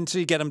Super Bowl. And so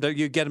you get them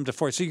to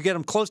 4. So you get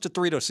them close to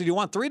 3-1. So you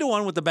want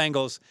 3-1 with the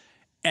Bengals.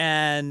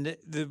 And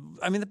the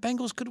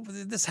Bengals could.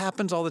 This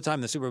happens all the time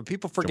in the Super Bowl.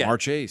 People forget. Jamar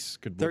Chase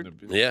could win.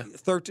 Yeah.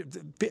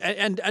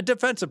 And a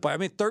defensive player.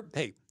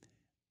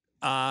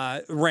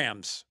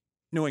 Rams,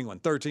 New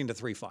England,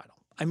 13-3 final.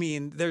 I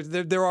mean,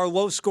 there are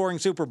low-scoring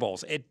Super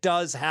Bowls. It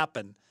does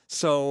happen.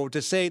 So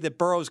to say that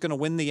Burrow's going to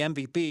win the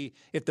MVP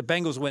if the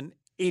Bengals win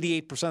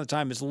 88% of the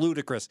time is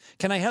ludicrous.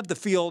 Can I have the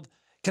field?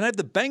 Can I have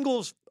the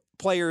Bengals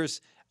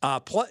players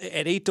at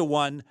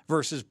 8-1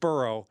 versus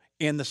Burrow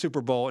in the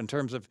Super Bowl in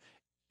terms of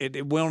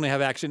it will only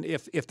have action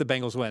if the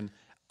Bengals win?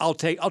 I'll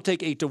take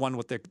 8-1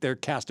 with their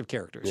cast of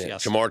characters. Yeah.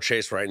 Yes. Jamar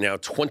Chase right now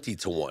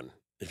 20-1.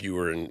 If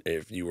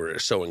you were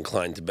so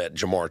inclined to bet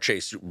Jamar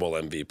Chase Super Bowl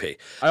MVP.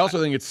 I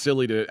also think it's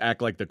silly to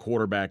act like the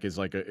quarterback is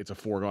it's a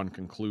foregone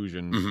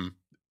conclusion. Mm-hmm.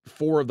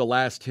 4 of the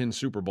last 10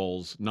 Super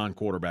Bowls,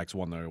 non-quarterbacks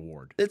won the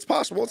award. It's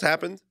possible. It's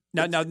happened.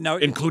 Now,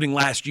 including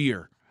last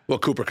year. Well,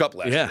 Cooper Kupp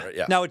last year. Right?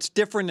 Yeah. Now it's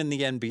different in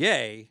the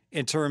NBA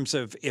in terms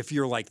of if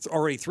you're like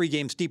already 3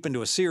 games deep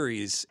into a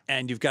series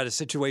and you've got a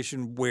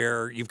situation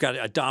where you've got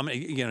a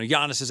dominant,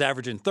 Giannis is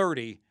averaging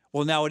 30.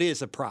 Well, now it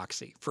is a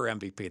proxy for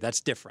MVP.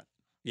 That's different.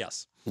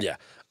 Yes. Yeah.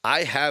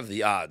 I have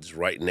the odds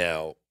right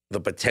now, the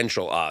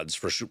potential odds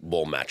for Super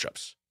Bowl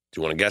matchups. Do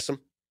you want to guess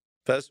them,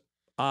 Fez?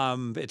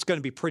 It's going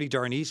to be pretty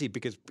darn easy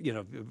because,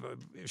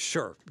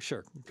 sure.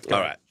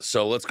 All right.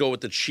 So let's go with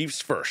the Chiefs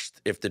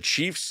first. If the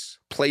Chiefs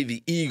play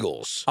the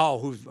Eagles,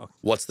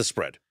 what's the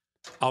spread?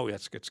 Oh,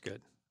 that's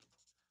good.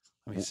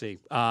 Let me see.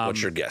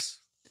 What's your guess?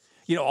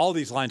 All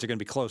these lines are going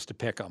to be close to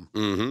pick 'em.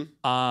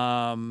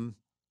 Mm-hmm.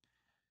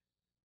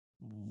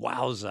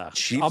 Wowza.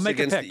 Chiefs I'll make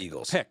against a pick. the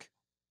Eagles. Pick.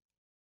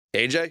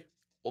 AJ?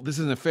 Well, this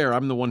isn't fair.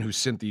 I'm the one who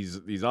sent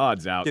these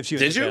odds out. Gives you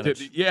Did you?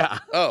 advantage. Yeah.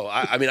 Oh,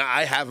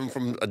 I have them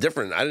from a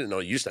different. I didn't know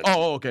you sent.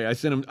 Oh, okay. I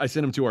sent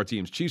them to our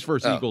teams. Chiefs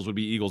versus Eagles would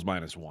be Eagles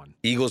 -1.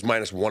 Eagles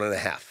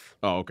 -1.5.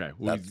 Oh, okay.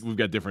 We've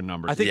got different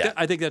numbers.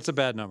 I think that's a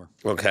bad number.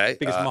 Okay.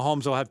 Because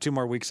Mahomes will have 2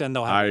 more weeks and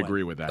they'll have I a win.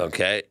 agree with that.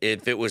 Okay.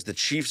 If it was the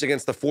Chiefs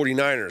against the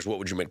 49ers, what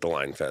would you make the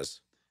line, Fez?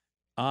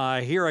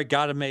 Here I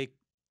got to make.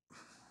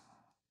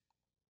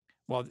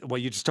 Well,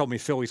 you just told me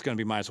Philly's going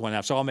to be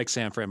 -1.5, so I'll make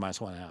San Fran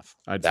 -1.5.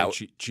 I'd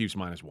say Chiefs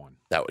 -1.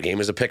 That game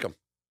is a pick 'em.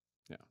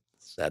 Yeah.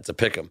 That's a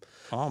pick 'em.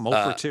 Oh, I'm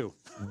 0 for 2.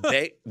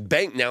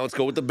 Bank. Now let's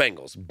go with the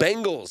Bengals.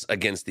 Bengals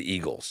against the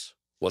Eagles.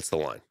 What's the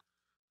line?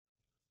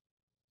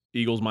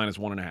 Eagles minus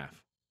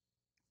 1.5.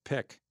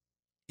 Pick.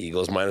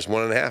 Eagles minus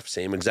 1.5.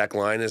 Same exact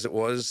line as it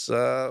was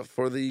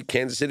for the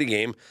Kansas City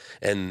game.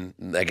 And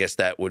I guess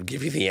that would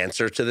give you the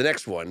answer to the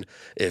next one.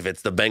 If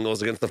it's the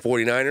Bengals against the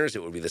 49ers,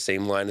 it would be the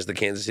same line as the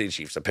Kansas City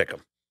Chiefs. A pick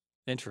 'em.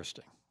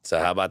 Interesting. So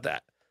how about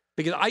that?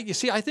 Because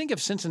I think if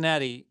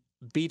Cincinnati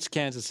beats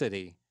Kansas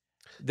City,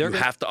 You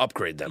have to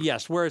upgrade them.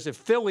 Yes. Whereas if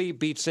Philly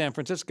beats San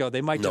Francisco,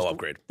 they might No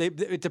upgrade.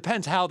 It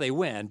depends how they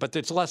win, but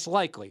it's less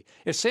likely.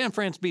 If San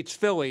Fran beats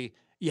Philly,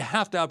 you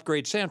have to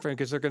upgrade San Fran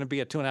because they're going to be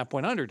a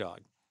 2.5-point underdog.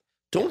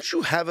 Don't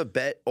you have a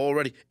bet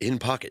already in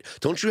pocket?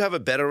 Don't you have a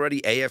bet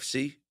already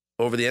AFC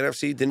over the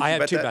NFC? Didn't I you have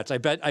bet two that? bets.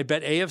 I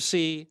bet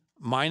AFC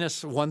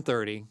minus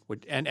 130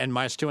 and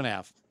minus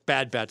 2.5.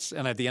 Bad bets,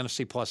 and I have the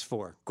NFC plus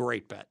 4.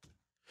 Great bet.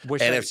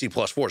 NFC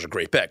plus 4 is a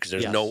great bet because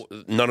there's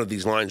none of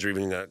these lines are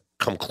even going to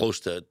come close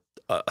to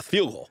a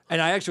field goal.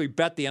 And I actually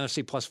bet the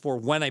NFC plus 4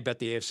 when I bet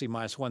the AFC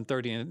minus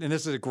 130. And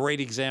this is a great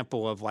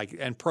example of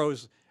and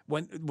pros,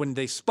 when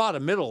they spot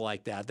a middle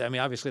like that, I mean,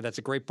 obviously that's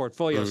a great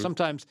portfolio. Mm-hmm.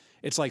 Sometimes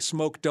it's like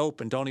smoke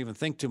dope and don't even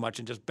think too much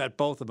and just bet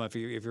both of them if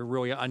you're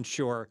really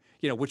unsure,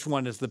 which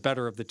one is the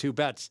better of the two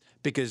bets,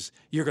 because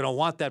you're going to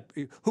want that.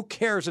 Who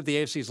cares if the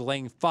AFC is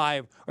laying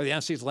 5 or the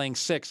NFC is laying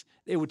 6?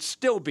 It would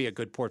still be a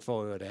good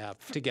portfolio to have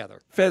together.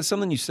 Fez,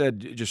 something you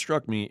said just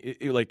struck me.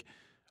 Like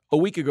a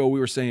week ago, we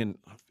were saying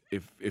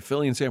if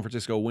Philly and San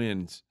Francisco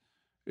wins,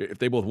 if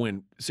they both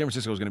win, San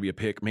Francisco is going to be a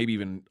pick, maybe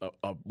even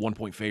a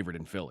 1-point favorite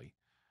in Philly.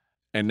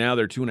 And now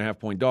they're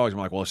 2.5-point dogs. I'm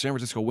like, well, if San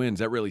Francisco wins,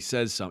 that really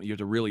says something. You have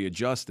to really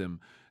adjust them.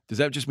 Does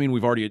that just mean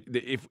we've already?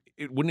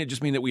 Wouldn't it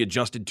just mean that we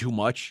adjusted too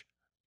much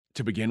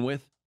to begin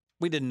with?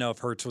 We didn't know if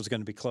Hurts was going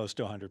to be close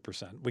to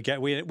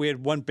 100%. We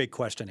had one big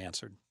question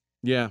answered.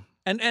 Yeah.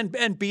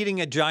 And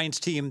beating a Giants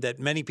team that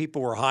many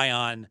people were high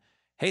on,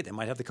 hey, they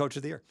might have the coach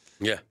of the year.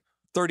 Yeah.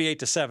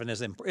 38-7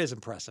 is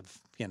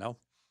impressive,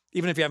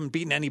 Even if you haven't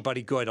beaten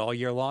anybody good all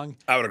year long.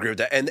 I would agree with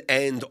that.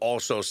 And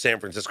also San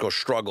Francisco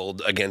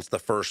struggled against the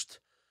first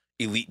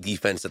elite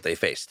defense that they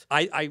faced.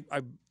 But you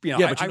know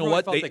really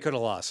what? Felt they could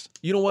have lost.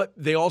 You know what?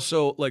 They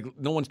also,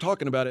 no one's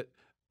talking about it.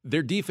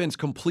 Their defense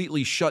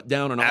completely shut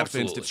down an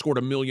offense that scored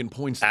 1 million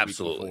points the week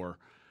before.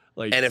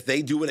 And if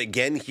they do it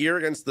again here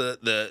against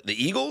the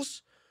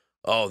Eagles,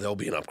 there'll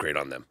be an upgrade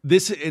on them.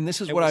 This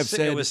is what I've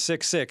said. It was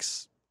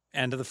 6-6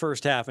 end of the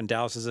first half, and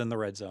Dallas is in the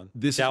red zone.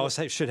 Dallas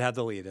should have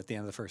the lead at the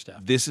end of the first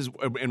half.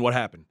 And what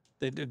happened?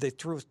 They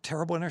threw a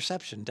terrible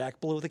interception. Dak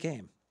blew the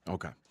game.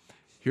 Okay.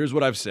 Here's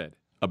what I've said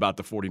about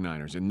the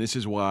 49ers, and this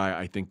is why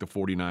I think the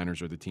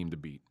 49ers are the team to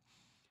beat.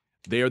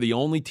 They are the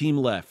only team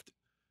left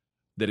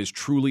that is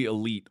truly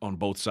elite on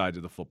both sides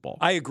of the football.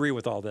 I agree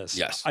with all this.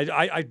 Yes.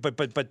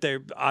 But they're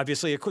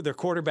obviously their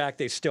quarterback.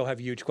 They still have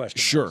huge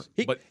questions. Sure,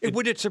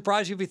 would it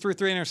surprise you if he threw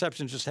 3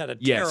 interceptions? Just had a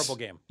terrible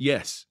game.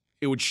 Yes,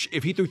 it would.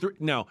 If he threw 3,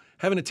 now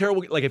having a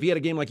terrible, if he had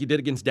a game like he did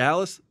against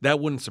Dallas,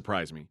 that wouldn't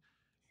surprise me.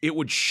 It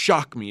would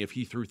shock me if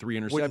he threw 3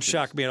 interceptions. Wouldn't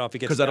shock me at all if he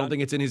gets because I don't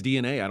think it's in his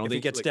DNA. I don't think he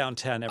gets down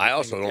 10. I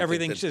also don't.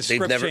 Everything think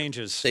script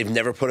changes. They've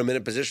never put him in a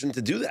position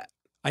to do that.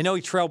 I know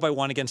he trailed by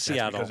 1 against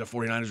Seattle. Because the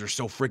 49ers are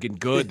so freaking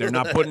good. They're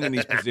not putting in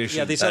these positions.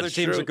 Yeah, these other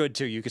teams are good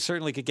too. You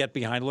certainly could get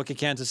behind. Look at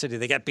Kansas City.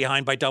 They get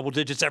behind by double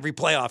digits every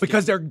playoff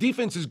because their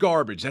defense is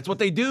garbage. That's what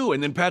they do.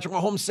 And then Patrick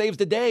Mahomes saves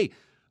the day.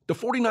 The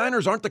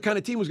 49ers aren't the kind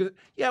of team who's going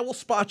to, we'll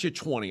spot you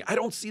 20. I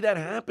don't see that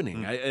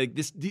happening.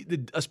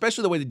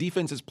 Especially the way the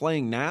defense is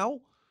playing now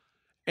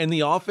and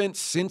the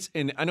offense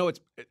and I know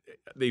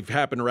they've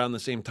happened around the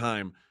same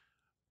time.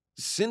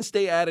 Since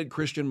they added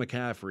Christian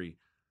McCaffrey,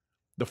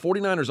 the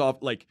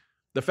 49ers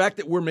the fact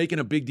that we're making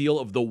a big deal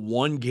of the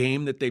one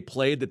game that they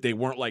played, that they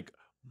weren't like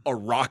a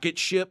rocket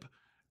ship.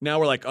 Now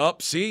we're like,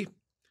 see,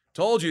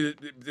 told you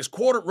this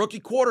rookie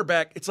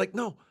quarterback. It's like,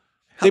 no.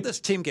 How'd this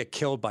team get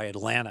killed by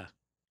Atlanta?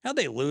 How'd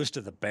they lose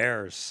to the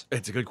Bears?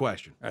 It's a good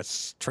question.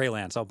 That's Trey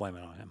Lance. I'll blame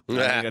it on him.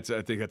 I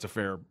think that's a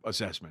fair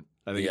assessment.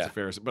 It's a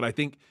fair, but I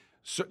think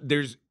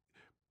there's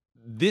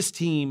this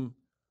team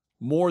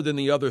more than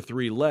the other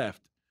 3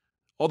 left.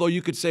 Although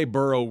you could say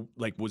Burrow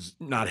was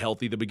not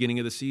healthy the beginning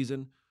of the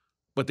season.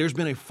 But there's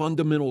been a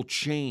fundamental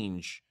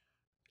change.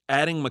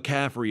 Adding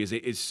McCaffrey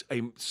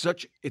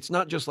it's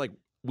not just like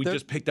we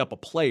just picked up a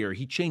player.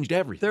 He changed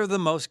everything. They're the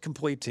most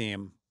complete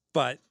team,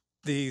 but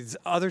these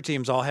other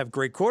teams all have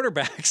great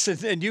quarterbacks,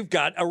 and you've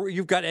got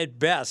at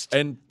best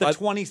and the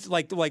 20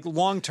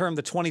 long term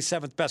the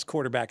 27th best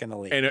quarterback in the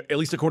league. And at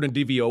least according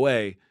to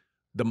DVOA,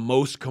 the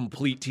most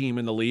complete team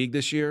in the league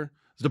this year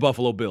is the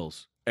Buffalo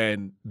Bills.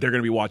 And they're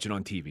going to be watching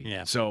on TV.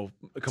 Yeah. So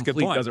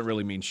complete doesn't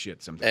really mean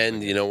shit sometimes.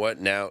 And you know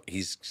what? Now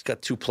he's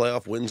got 2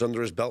 playoff wins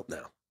under his belt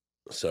now.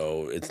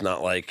 So he's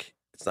not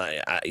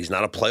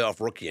a playoff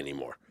rookie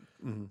anymore.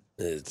 Mm-hmm.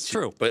 It's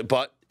true.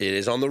 But it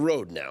is on the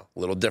road now. A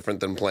little different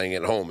than playing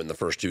at home in the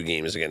first 2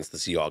 games against the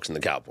Seahawks and the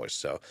Cowboys.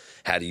 So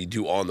how do you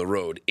do on the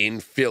road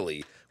in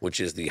Philly which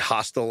is the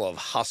hostile of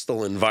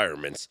hostile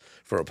environments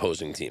for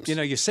opposing teams. You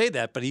know, you say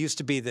that, but it used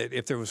to be that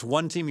if there was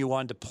one team you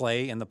wanted to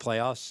play in the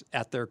playoffs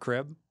at their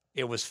crib,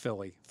 it was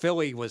Philly.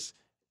 Philly was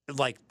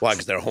like... Why?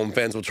 Because their home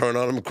fans will turn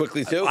on them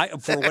quickly, too?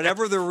 For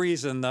whatever the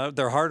reason,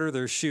 they're harder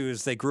their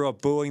shoes. They grew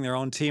up booing their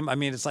own team. I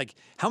mean, it's like,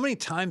 how many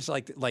times,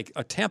 like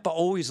Tampa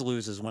always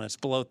loses when it's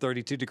below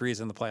 32 degrees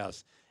in the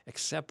playoffs,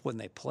 except when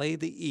they play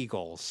the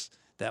Eagles,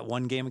 that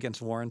one game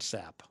against Warren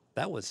Sapp.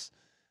 That was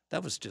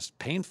just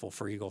painful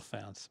for Eagle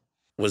fans.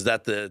 Was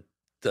that the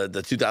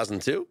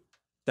 2002?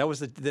 That was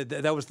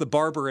the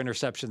Barber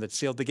interception that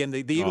sealed the game.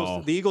 The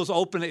Eagles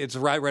open it. It's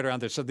right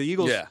around there. So the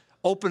Eagles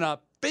open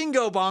up,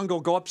 bingo bongo,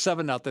 go up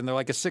 7-0. They're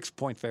like a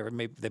 6-point favorite.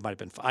 Maybe they might have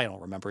been. I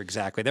don't remember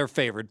exactly. They're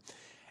favored,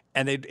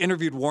 and they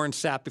interviewed Warren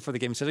Sapp before the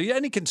game. Said, "Are you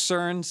any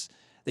concerns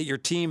that your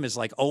team is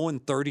like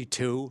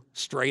 0-32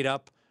 straight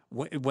up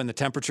when the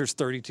temperature's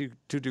 32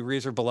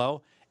 degrees or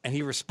below?" And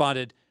he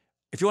responded,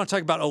 "If you want to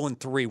talk about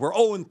 0-3, we're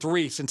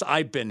 0-3 since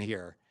I've been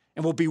here,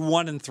 and we'll be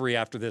 1-3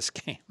 after this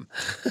game."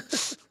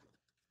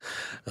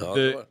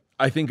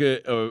 I think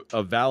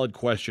a valid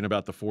question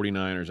about the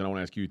 49ers, and I want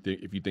to ask you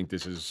if you think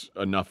this is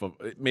enough of,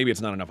 maybe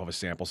it's not enough of a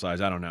sample size,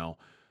 I don't know.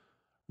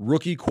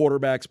 Rookie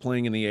quarterbacks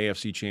playing in the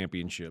AFC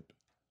Championship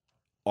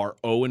are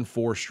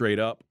 0-4 straight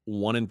up,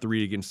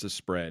 1-3 against the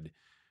spread.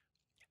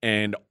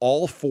 And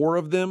all four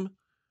of them,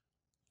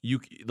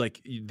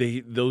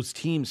 those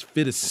teams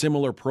fit a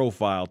similar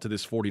profile to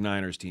this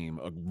 49ers team.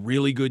 A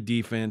really good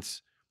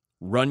defense,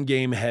 run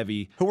game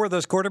heavy. Who were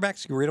those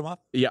quarterbacks? Can you read them off?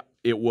 Yeah,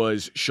 it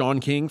was Sean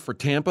King for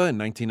Tampa in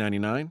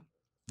 1999.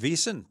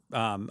 Veasan,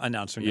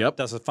 announcer. Yep.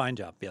 Does a fine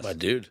job, yes. My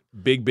dude.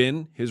 Big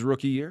Ben, his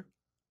rookie year.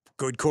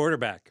 Good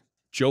quarterback.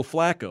 Joe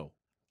Flacco.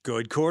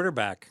 Good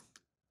quarterback.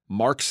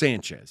 Mark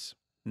Sanchez.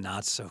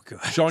 Not so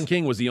good. Sean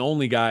King was the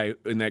only guy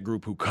in that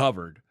group who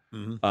covered.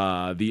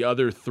 Mm-hmm. The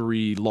other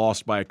three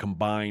lost by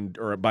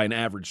an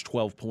average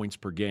 12 points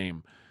per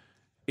game.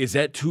 Is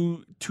that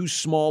too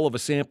small of a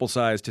sample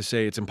size to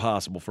say it's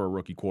impossible for a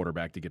rookie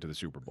quarterback to get to the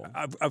Super Bowl?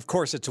 Of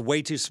course, it's a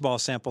way too small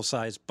sample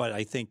size, but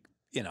I think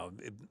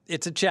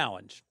it's a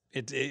challenge.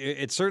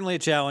 It's certainly a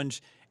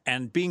challenge,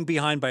 and being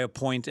behind by a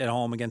point at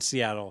home against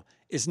Seattle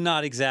is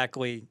not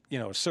exactly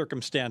a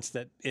circumstance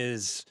that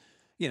is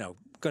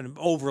going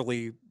to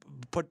overly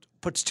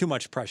puts too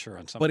much pressure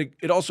on someone. But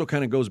it also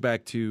kind of goes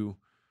back to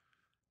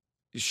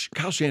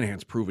Kyle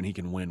Shanahan's proven he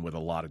can win with a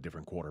lot of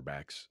different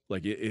quarterbacks.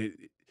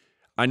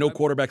 I know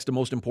quarterback's the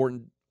most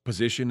important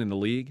position in the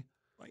league.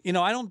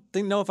 I don't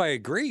know if I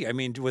agree. I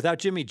mean, without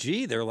Jimmy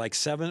G, they're like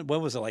 7.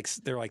 What was it like?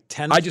 They're like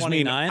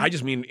 10-29. I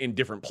just mean in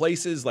different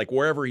places, like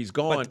wherever he's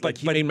gone.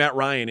 He made Matt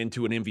Ryan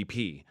into an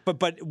MVP.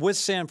 But with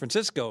San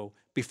Francisco,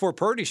 before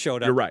Purdy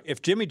showed up, you're right.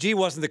 If Jimmy G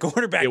wasn't the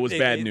quarterback, it was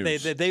bad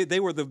news. They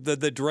were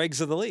the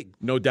dregs of the league.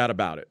 No doubt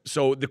about it.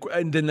 So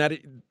then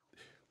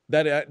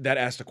that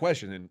asked a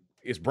question: and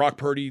is Brock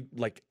Purdy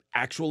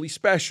actually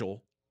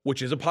special?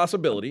 Which is a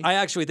possibility. I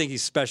actually think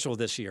he's special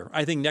this year.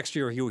 I think next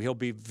year he'll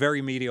be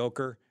very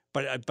mediocre.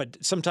 But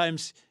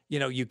sometimes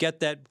you get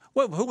that.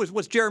 Who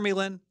was Jeremy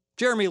Lin?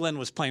 Jeremy Lin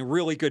was playing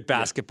really good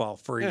basketball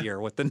for a year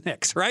with the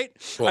Knicks, right?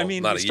 Well, I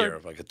mean, not a year,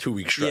 like a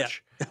 2-week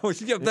stretch.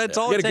 Yeah. That's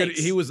all it takes.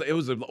 It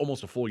was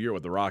almost a full year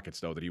with the Rockets,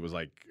 though, that he was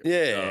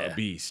a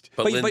beast.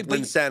 But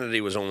Lin's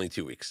sanity was only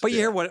 2 weeks. But you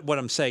hear what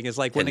I'm saying is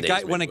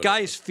when a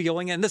guy's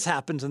feeling, and this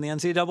happens in the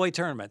NCAA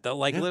tournament,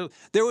 though,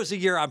 there was a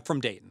year, I'm from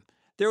Dayton.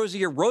 There was a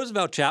year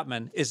Roosevelt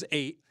Chapman is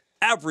a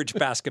average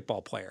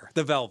basketball player,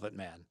 the Velvet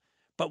Man.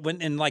 But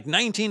when in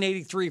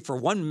 1983, for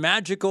one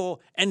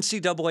magical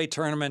NCAA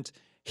tournament,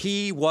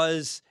 he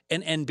was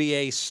an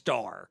NBA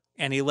star.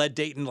 And he led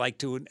Dayton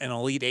to an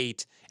Elite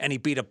Eight, and he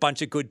beat a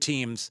bunch of good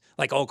teams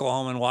like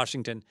Oklahoma and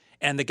Washington.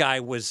 And the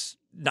guy was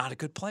not a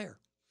good player,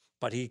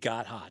 but he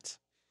got hot.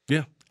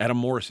 Yeah. Adam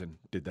Morrison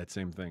did that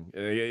same thing.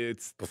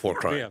 It's before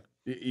crying. Yeah.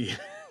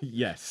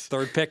 Yes.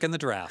 Third pick in the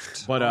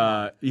draft.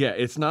 But,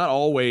 it's not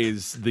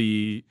always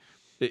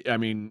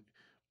and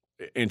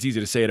it's easy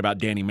to say it about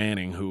Danny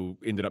Manning, who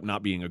ended up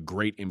not being a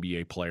great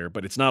NBA player,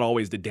 but it's not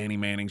always the Danny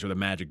Mannings or the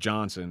Magic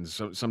Johnsons.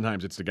 So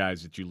sometimes it's the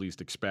guys that you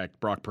least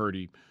expect. Brock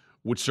Purdy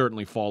would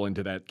certainly fall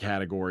into that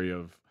category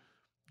of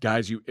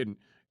guys and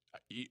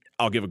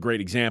I'll give a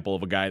great example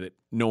of a guy that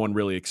no one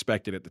really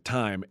expected at the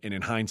time, and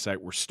in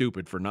hindsight, we're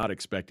stupid for not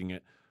expecting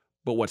it.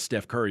 But what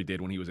Steph Curry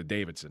did when he was at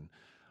Davidson.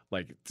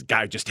 This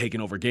guy just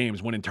taking over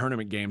games, winning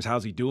tournament games.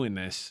 How's he doing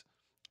this?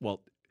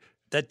 Well,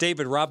 that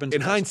David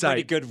Robinson in hindsight,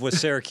 pretty good with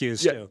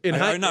Syracuse too. With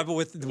Navy.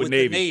 The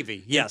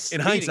Navy. Yes. In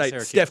hindsight,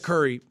 Syracuse. Steph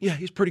Curry,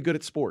 he's pretty good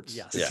at sports.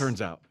 Yes. It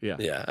turns out. Yeah.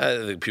 Yeah. I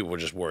think people were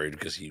just worried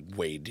because he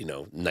weighed,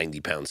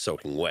 90 pounds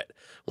soaking wet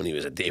when he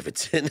was at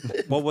Davidson.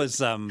 What was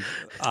Durant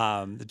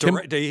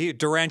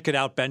could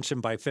outbench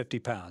him by 50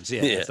 pounds.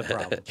 Yeah, that's the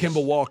problem.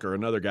 Kemba Walker,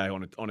 another guy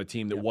on a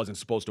team that wasn't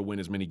supposed to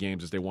win as many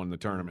games as they won in the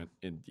tournament.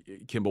 And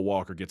Kemba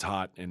Walker gets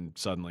hot, and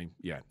suddenly,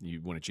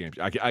 you win a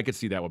championship. I could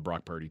see that with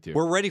Brock Purdy too.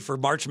 We're ready for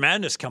March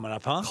Madness coming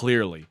up, huh?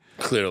 Clearly.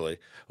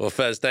 Well,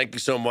 Fez, thank you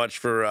so much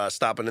for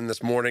stopping in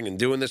this morning and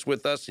doing this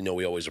with us.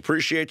 We always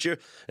appreciate you,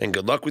 and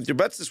good luck with your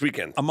bets this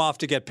weekend. I'm off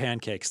to get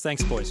pancakes.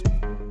 Thanks, boys.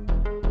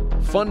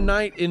 Fun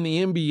night in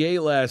the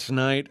NBA last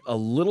night. A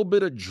little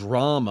bit of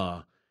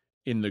drama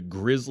in the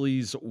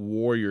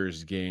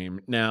Grizzlies-Warriors game.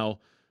 Now,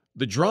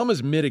 the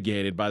drama's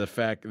mitigated by the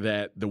fact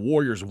that the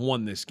Warriors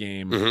won this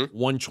game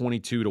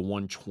 122 to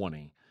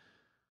 120.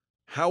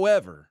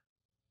 However,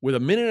 with a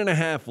minute and a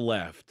half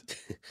left,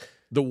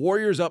 the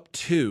Warriors up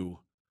 2.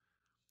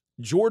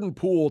 Jordan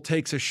Poole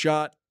takes a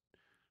shot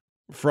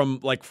from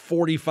like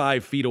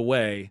 45 feet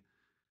away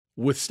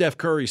with Steph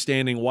Curry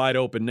standing wide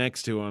open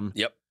next to him.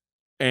 Yep.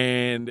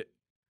 And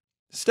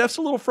Steph's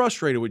a little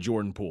frustrated with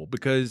Jordan Poole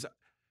because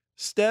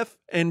Steph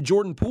and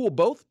Jordan Poole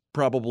both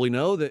probably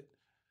know that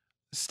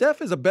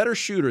Steph is a better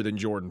shooter than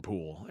Jordan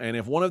Poole. And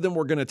if one of them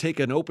were going to take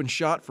an open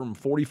shot from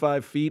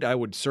 45 feet, I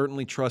would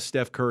certainly trust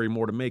Steph Curry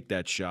more to make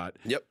that shot.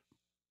 Yep.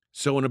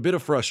 So in a bit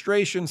of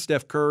frustration,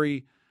 Steph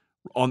Curry,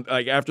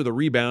 after the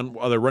rebound,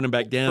 while they're running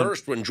back down.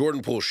 First, when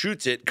Jordan Poole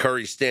shoots it,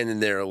 Curry's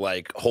standing there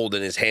like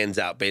holding his hands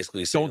out,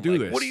 basically saying, Don't do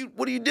this.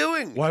 What are you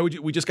doing? Why would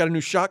you? We just got a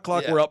new shot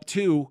clock. Yeah. We're up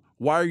 2.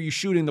 Why are you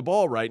shooting the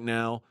ball right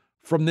now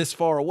from this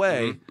far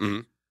away?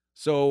 Mm-hmm.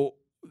 So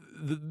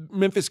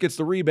Memphis gets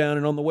the rebound,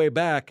 and on the way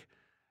back,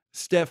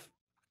 Steph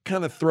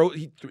kind of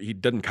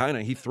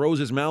he throws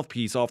his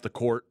mouthpiece off the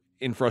court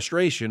in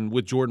frustration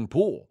with Jordan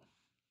Poole.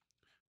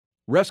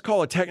 Refs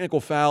call a technical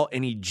foul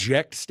and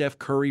eject Steph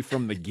Curry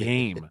from the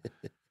game,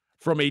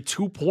 from a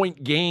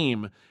 2-point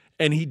game.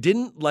 And he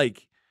didn't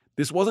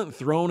this wasn't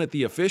thrown at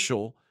the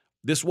official.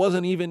 This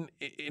wasn't even,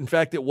 in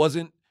fact, it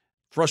wasn't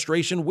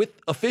frustration with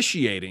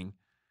officiating.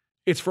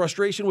 It's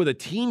frustration with a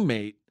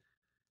teammate,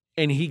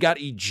 and he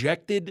got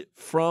ejected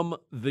from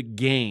the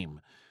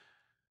game.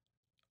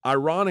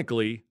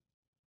 Ironically,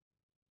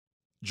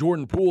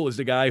 Jordan Poole is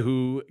the guy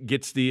who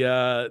gets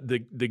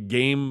the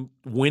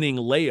game-winning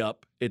layup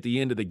at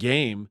the end of the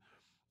game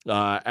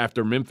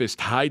after Memphis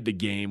tied the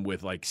game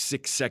with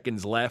 6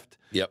 seconds left.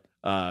 Yep.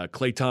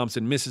 Klay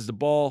Thompson misses the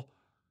ball,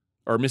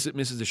 or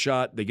misses the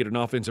shot. They get an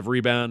offensive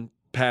rebound.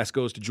 Pass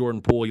goes to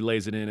Jordan Poole. He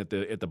lays it in at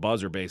the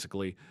buzzer,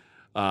 basically.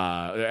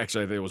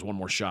 Actually, there was one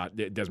more shot.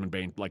 Desmond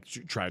Bane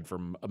tried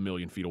from a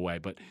million feet away.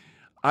 But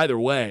either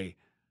way,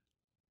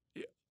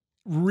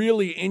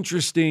 really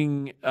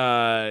interesting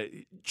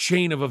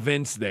chain of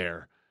events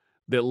there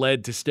that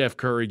led to Steph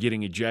Curry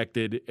getting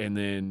ejected. And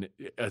then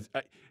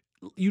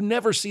you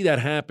never see that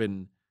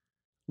happen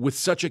with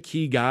such a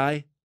key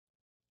guy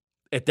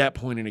at that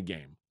point in a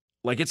game.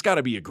 It's got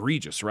to be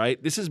egregious,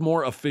 right? This is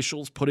more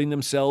officials putting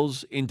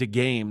themselves into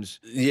games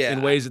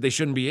in ways that they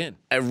shouldn't be in.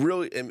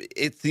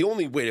 It's the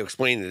only way to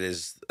explain it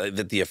is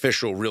that the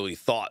official really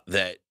thought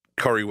that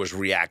Curry was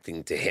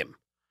reacting to him.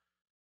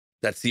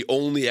 That's the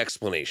only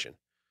explanation.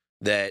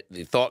 That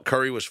they thought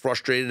Curry was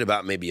frustrated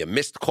about maybe a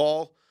missed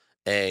call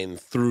and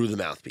threw the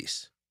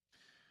mouthpiece.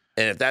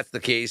 And if that's the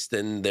case,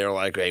 then they're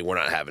like, hey, we're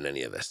not having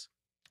any of this.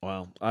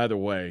 Well, either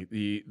way,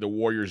 the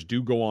Warriors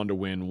do go on to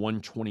win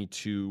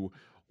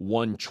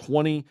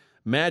 122-120.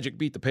 Magic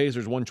beat the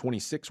Pacers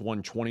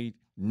 126-120.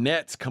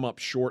 Nets come up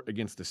short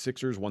against the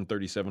Sixers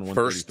 137-133.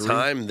 First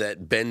time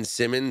that Ben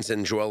Simmons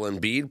and Joel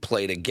Embiid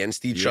played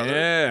against each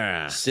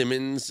other.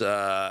 Simmons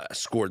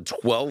scored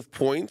 12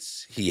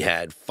 points. He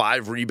had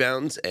 5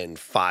 rebounds and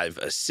 5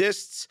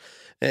 assists.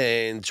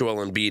 And Joel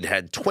Embiid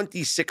had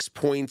 26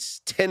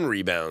 points, 10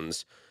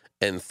 rebounds,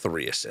 and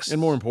 3 assists. And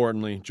more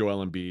importantly,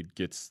 Joel Embiid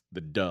gets the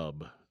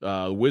dub.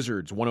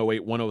 Wizards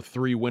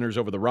 108-103 winners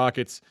over the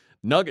Rockets.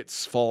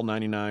 Nuggets fall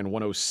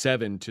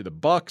 99-107 to the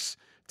Bucks.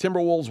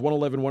 Timberwolves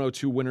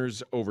 111-102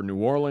 winners over New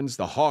Orleans.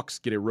 The Hawks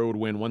get a road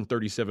win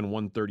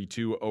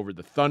 137-132 over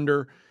the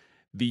Thunder.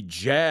 The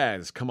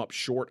Jazz come up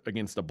short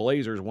against the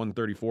Blazers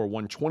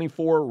 134-124.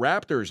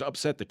 Raptors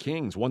upset the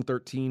Kings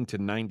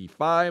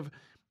 113-95.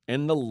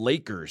 And the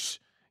Lakers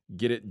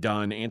get it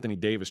done. Anthony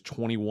Davis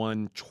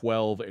 21,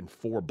 12, and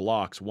 4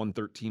 blocks,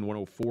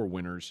 113-104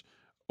 winners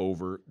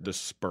over the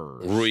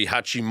Spurs. Rui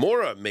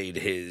Hachimura made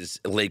his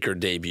Laker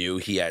debut.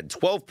 He had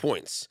 12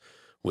 points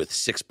with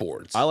 6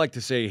 boards. I like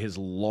to say his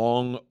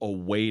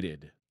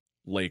long-awaited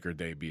Laker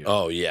debut.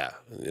 Oh, yeah.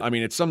 I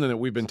mean, it's something that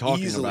we've been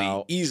talking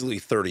about. Easily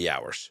 30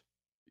 hours.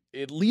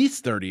 At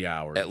least 30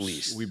 hours. At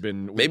least. We've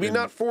been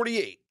not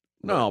 48.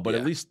 No, but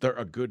at least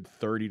a good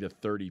 30 to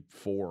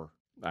 34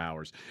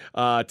 hours.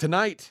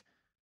 Tonight,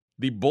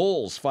 the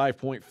Bulls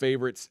 5-point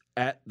favorites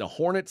at the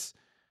Hornets.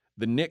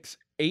 The Knicks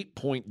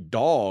 8-point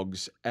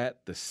dogs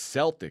at the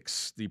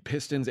Celtics. The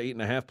Pistons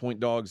 8.5-point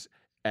dogs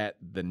at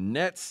the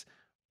Nets.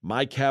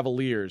 My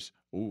Cavaliers,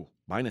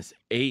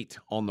 -8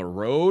 on the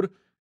road.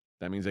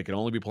 That means they can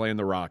only be playing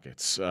the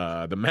Rockets.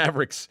 The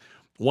Mavericks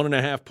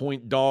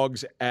 1.5-point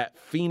dogs at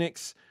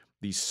Phoenix.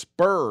 The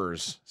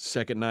Spurs,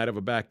 second night of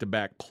a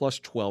back-to-back,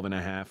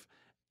 +12.5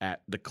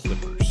 at the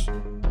Clippers.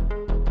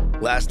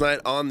 Last night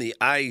on the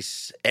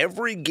ice,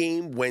 every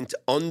game went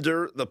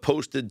under the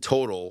posted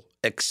total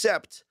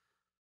except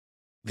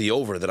the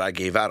over that I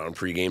gave out on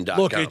pregame.com.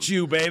 Look at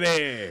you,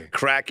 baby.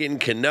 Kraken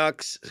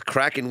Canucks.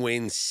 Kraken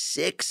wins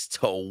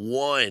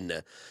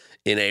 6-1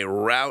 in a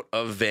rout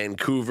of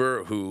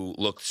Vancouver, who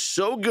looked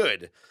so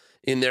good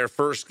in their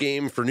first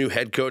game for new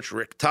head coach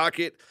Rick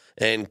Tocchet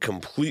and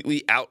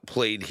completely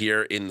outplayed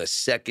here in the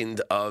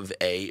second of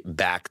a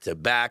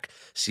back-to-back.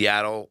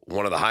 Seattle,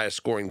 one of the highest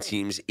scoring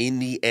teams in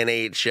the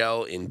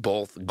NHL in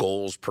both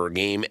goals per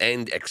game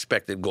and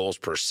expected goals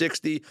per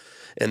 60,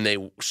 and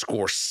they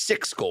score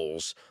 6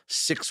 goals,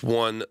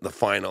 6-1 the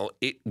final.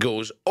 It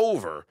goes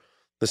over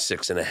the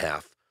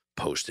 6.5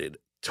 posted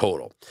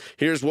total.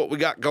 Here's what we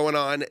got going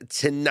on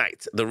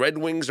tonight. The Red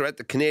Wings are at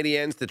the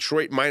Canadiens.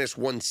 Detroit minus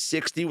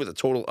 160 with a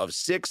total of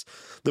 6.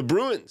 The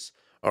Bruins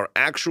are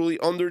actually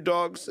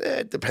underdogs,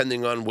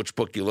 depending on which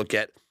book you look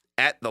at.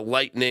 At the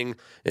Lightning,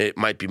 it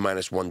might be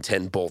minus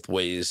 110 both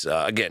ways.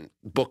 Again,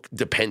 book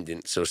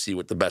dependent, so see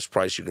what the best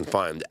price you can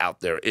find out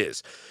there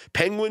is.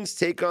 Penguins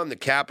take on the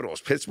Capitals.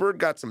 Pittsburgh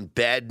got some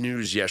bad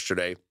news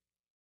yesterday,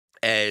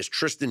 as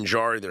Tristan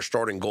Jarry, their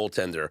starting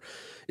goaltender,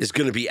 is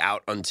going to be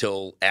out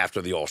until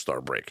after the All-Star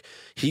break.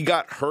 He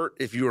got hurt,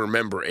 if you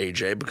remember,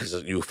 AJ, because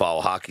you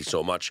follow hockey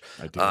so much.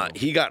 I do.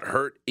 He got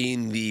hurt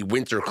in the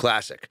Winter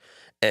Classic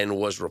and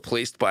was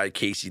replaced by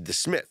Casey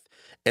DeSmith.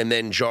 And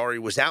then Jarry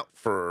was out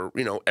for,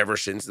 ever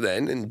since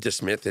then, and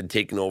DeSmith had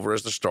taken over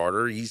as the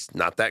starter. He's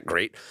not that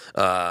great.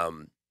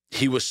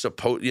 He was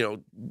supposed,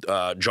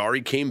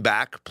 Jarry came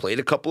back, played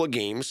a couple of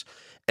games,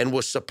 and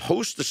was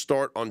supposed to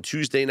start on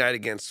Tuesday night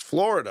against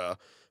Florida,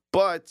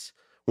 but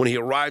when he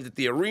arrived at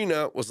the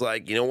arena, was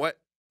like, you know what?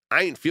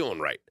 I ain't feeling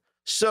right.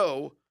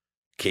 So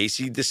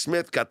Casey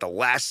DeSmith got the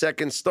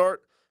last-second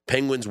start.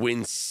 Penguins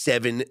win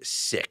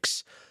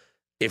 7-6.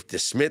 If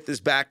DeSmith is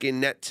back in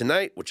net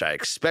tonight, which I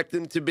expect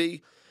him to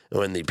be,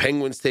 when the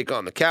Penguins take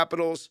on the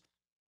Capitals,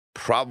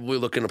 probably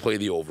looking to play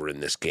the over in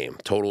this game.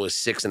 Total is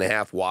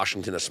 6.5.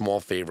 Washington, a small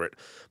favorite,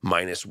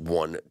 minus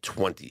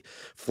 120.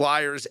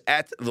 Flyers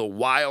at the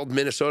Wild,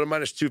 Minnesota,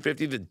 minus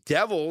 250. The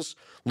Devils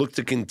look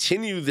to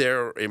continue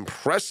their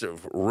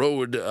impressive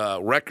road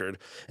record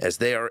as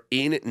they are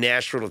in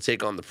Nashville to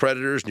take on the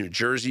Predators. New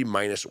Jersey,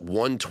 minus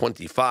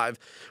 125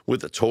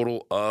 with a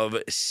total of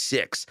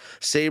 6.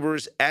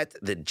 Sabres at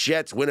the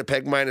Jets.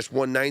 Winnipeg, minus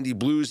 190.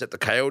 Blues at the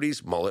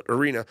Coyotes, Mullet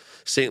Arena.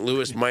 St.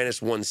 Louis,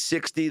 minus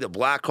 160. The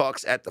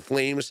Blackhawks at the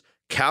Flames.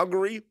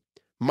 Calgary,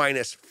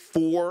 minus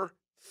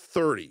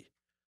 430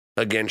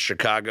 against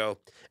Chicago.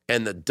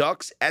 And the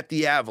Ducks at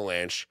the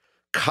Avalanche.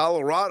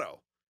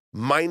 Colorado,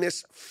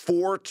 minus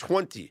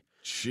 420.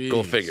 Jeez.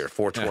 Go figure,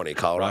 420,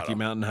 Colorado. Rocky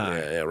Mountain High.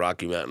 Yeah,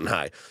 Rocky Mountain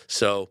High.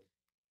 So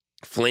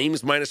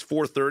Flames, minus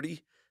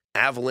 430.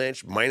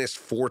 Avalanche, minus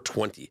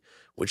 420.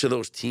 Which of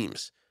those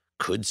teams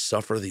could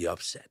suffer the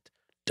upset?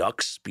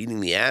 Ducks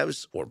beating the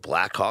Avs or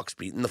Blackhawks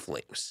beating the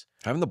Flames?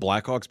 Haven't the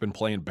Blackhawks been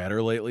playing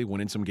better lately,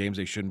 winning some games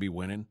they shouldn't be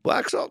winning?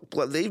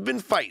 Blackhawks, they've been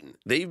fighting.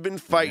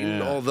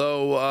 Yeah.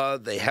 Although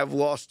they have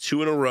lost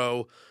 2 in a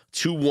row.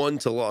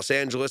 2-1 to Los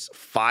Angeles,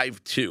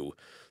 5-2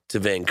 to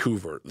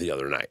Vancouver the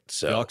other night.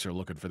 So Ducks are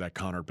looking for that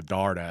Connor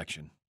Bedard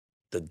action.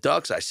 the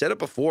Ducks, I said it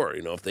before,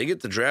 if they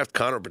get to draft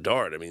Connor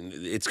Bedard, I mean,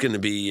 it's going to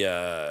be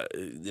an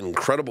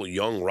incredible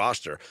young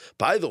roster.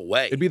 By the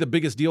way, It'd be the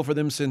biggest deal for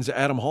them since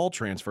Adam Hall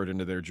transferred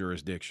into their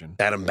jurisdiction.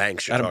 Adam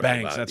Banks. Adam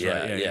Banks, about. that's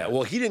right. Yeah.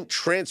 Well, he didn't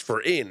transfer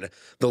in.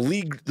 The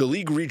league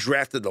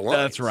redrafted the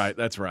lines.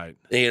 That's right.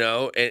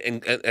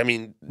 And I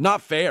mean,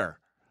 Not fair.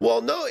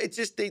 well, no, it's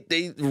just they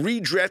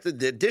redrafted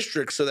the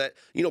district so that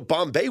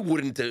Bombay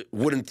wouldn't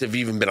have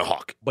even been a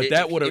Hawk. But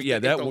that would have,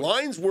 if the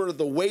lines were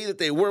the way that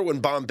they were when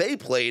Bombay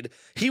played,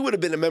 he would have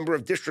been a member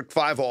of District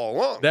 5 all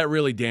along. That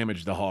really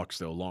damaged the Hawks,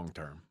 though, long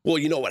term. Well,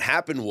 what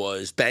happened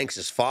was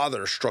Banks'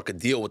 father struck a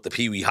deal with the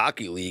Pee Wee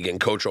Hockey League and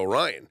Coach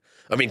Riley.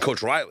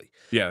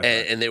 Yeah,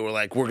 and they were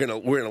like, we're gonna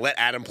let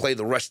Adam play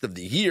the rest of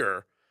the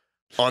year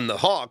on the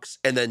Hawks,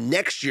 and then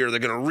next year they're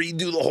gonna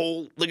redo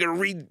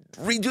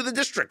redo the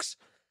districts.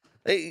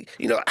 Hey,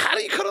 how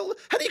do you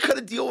cut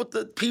a deal with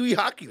the Pee Wee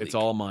Hockey League? It's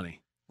all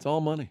money. It's all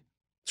money.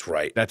 That's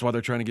right. That's why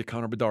they're trying to get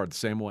Connor Bedard the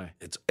same way.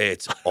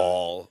 It's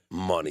all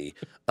money.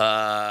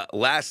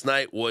 Last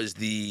night was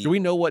the. Do we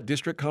know what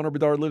district Connor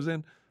Bedard lives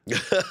in?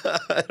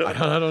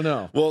 I don't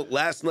know. Well,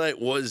 last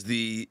night was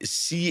the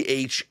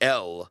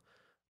CHL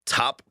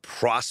Top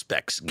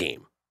Prospects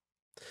game,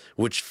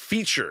 which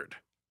featured,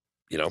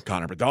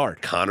 Connor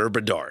Bedard. Connor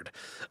Bedard.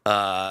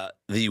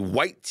 The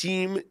white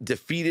team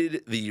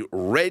defeated the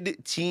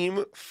red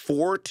team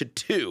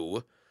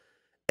 4-2.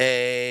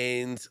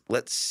 And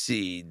let's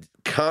see,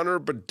 Connor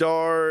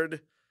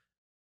Bedard,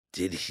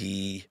 did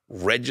he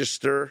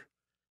register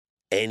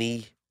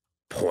any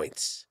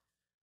points?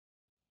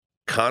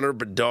 Connor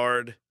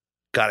Bedard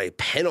got a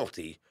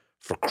penalty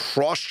for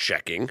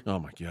cross-checking. Oh,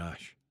 my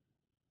gosh.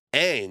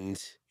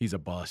 And He's a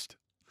bust.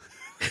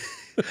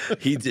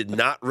 he did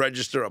not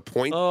register a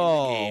point in the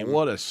Oh, game.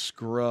 what a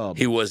scrub.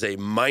 He was a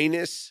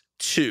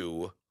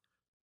 -2,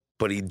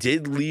 but he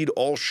did lead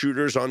all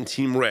shooters on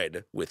Team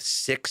Red with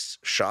 6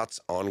 shots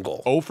on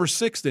goal. 0 for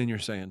 6, then you're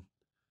saying.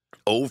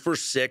 0 for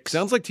 6.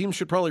 Sounds like teams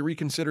should probably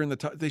reconsider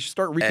they should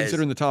start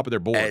reconsidering the top of their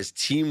board. As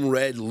Team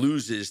Red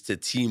loses to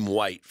Team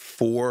White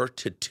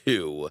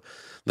 4-2.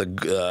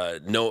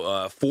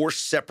 The 4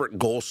 separate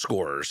goal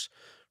scorers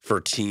for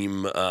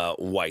Team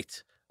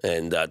White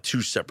and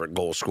 2 separate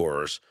goal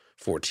scorers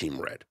for Team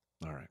Red.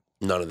 All right.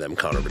 None of them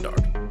Connor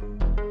Bedard.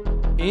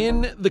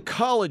 In the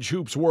college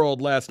hoops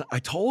world last night, I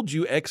told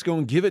you X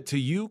going to give it to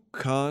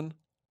UConn,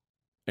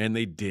 and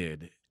they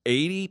did.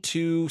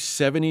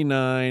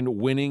 82-79,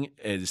 winning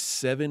as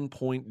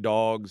 7-point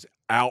dogs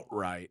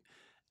outright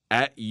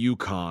at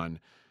UConn.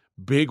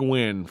 Big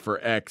win for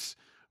X,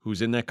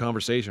 who's in that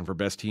conversation for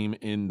best team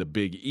in the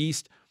Big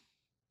East.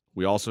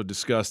 We also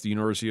discussed the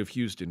University of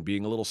Houston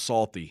being a little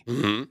salty,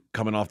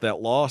 coming off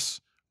that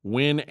loss.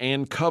 Win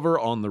and cover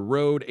on the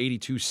road,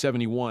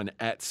 82-71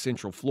 at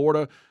Central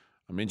Florida.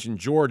 I mentioned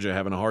Georgia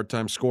having a hard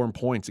time scoring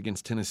points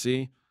against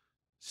Tennessee.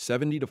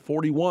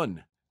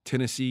 70-41,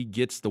 Tennessee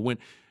gets the win.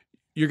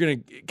 You're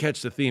going to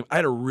catch the theme. I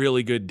had a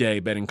really good day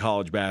betting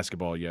college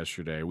basketball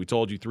yesterday. We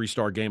told you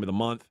 3-star game of the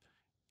month.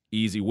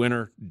 Easy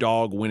winner.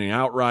 Dog winning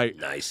outright.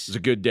 Nice. It was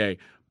a good day.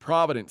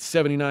 Providence,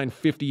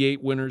 79-58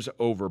 winners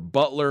over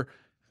Butler.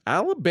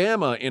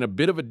 Alabama in a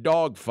bit of a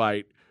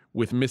dogfight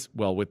with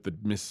the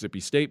Mississippi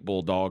State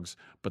Bulldogs,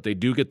 but they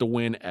do get the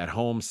win at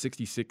home,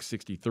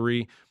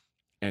 66-63.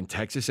 And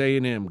Texas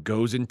A&M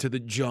goes into the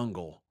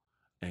jungle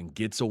and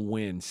gets a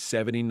win,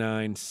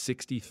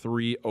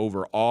 79-63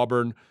 over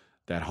Auburn.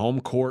 That home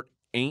court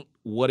ain't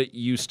what it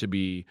used to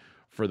be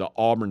for the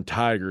Auburn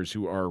Tigers,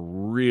 who are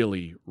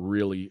really,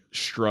 really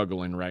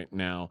struggling right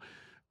now.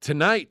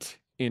 Tonight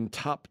in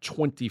top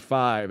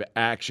 25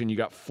 action, you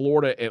got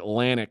Florida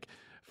Atlantic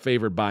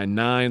favored by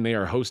 9. They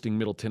are hosting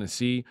Middle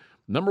Tennessee.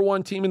 Number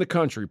 1 team in the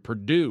country,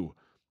 Purdue,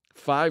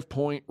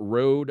 5-point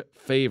road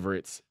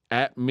favorites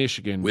at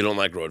Michigan. We don't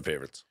like road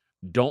favorites.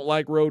 Don't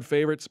like road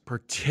favorites,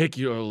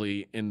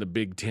 particularly in the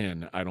Big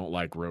Ten. I don't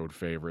like road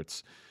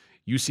favorites.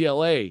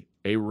 UCLA,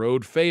 a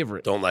road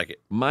favorite. Don't like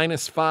it.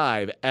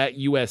 -5 at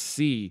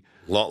USC.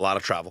 Lot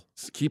of travel.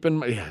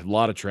 A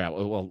lot of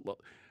travel. Well,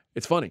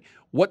 it's funny.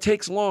 What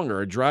takes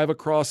longer, a drive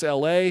across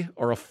L.A.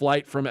 or a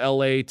flight from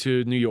L.A.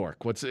 to New York?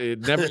 You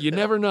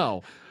never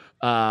know.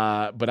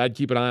 But I'd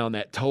keep an eye on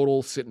that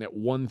total, sitting at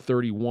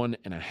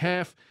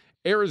 131.5.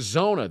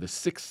 Arizona, the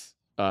 6th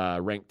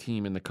ranked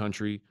team in the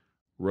country,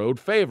 road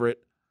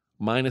favorite,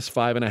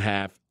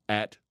 -5.5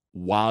 at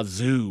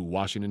Wazoo,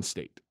 Washington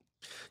State.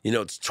 You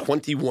know, it's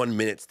 21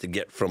 minutes to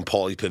get from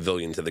Pauley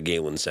Pavilion to the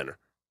Galen Center.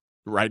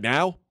 Right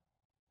now?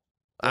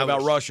 What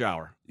about rush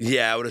hour?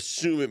 Yeah, I would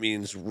assume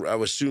it's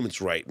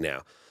right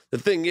now. The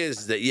thing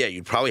is that,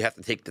 you'd probably have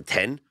to take the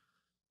 10.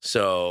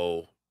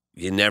 So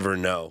you never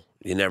know.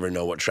 You never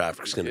know what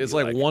traffic's going to be. It's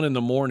like 1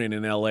 a.m.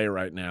 in L.A.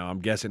 right now. I'm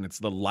guessing it's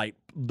the light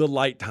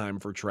time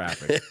for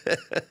traffic.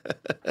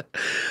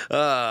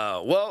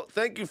 Well,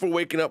 thank you for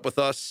waking up with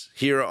us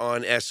here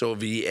on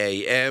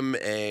SOVAM,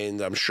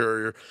 and I'm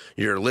sure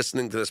you're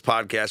listening to this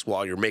podcast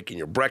while you're making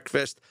your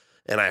breakfast.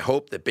 And I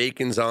hope that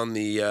bacon's on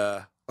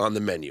the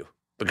menu,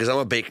 because I'm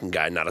a bacon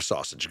guy, not a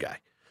sausage guy.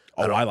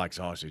 I like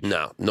sausage.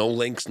 No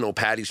links, no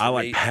patties for I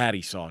like me.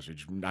 patty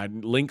sausage.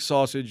 Link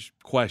sausage,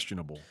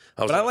 questionable.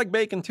 But I like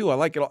bacon too. I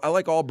like it. I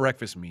like all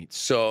breakfast meats.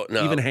 So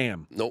no, even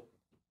ham. Nope.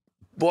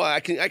 Well,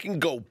 I can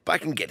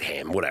get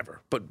ham,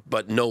 whatever.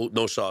 But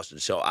no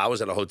sausage. So I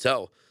was at a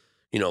hotel,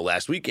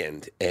 last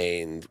weekend,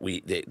 and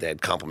they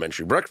had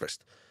complimentary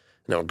breakfast.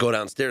 And I would go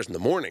downstairs in the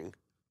morning,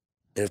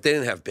 and if they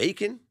didn't have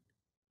bacon,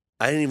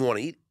 I didn't even want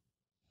to eat.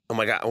 Oh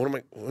my God, what am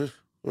I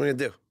gonna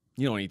do?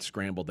 You don't eat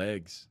scrambled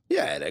eggs.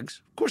 Yeah, I had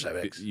eggs. Of course I have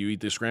eggs. You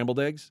eat the scrambled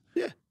eggs?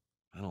 Yeah.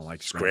 I don't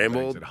like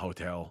scrambled eggs at a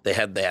hotel. They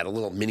had a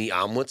little mini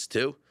omelets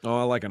too.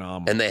 Oh, I like an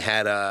omelet. And they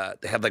had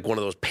like one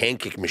of those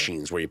pancake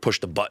machines where you push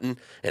the button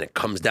and it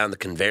comes down the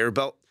conveyor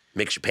belt,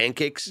 makes you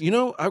pancakes.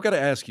 I've got to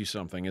ask you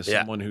something as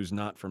someone who's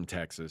not from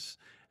Texas.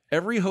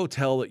 Every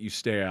hotel that you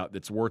stay at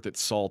that's worth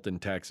its salt in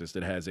Texas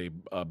that has a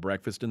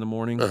breakfast in the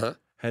morning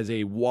has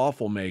a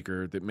waffle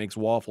maker that makes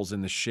waffles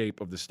in the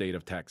shape of the state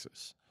of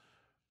Texas.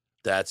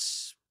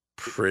 That's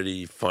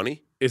pretty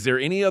funny. Is there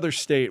any other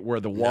state where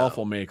the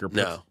waffle maker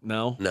puts...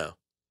 No? No.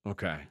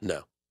 Okay.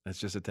 No. That's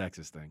just a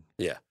Texas thing.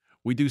 Yeah.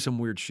 We do some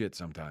weird shit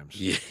sometimes.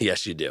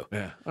 Yes, you do.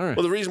 Yeah. All right.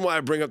 Well, the reason why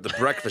I bring up the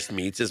breakfast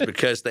meats is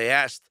because they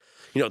asked,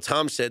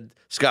 Tom said,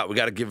 Scott, we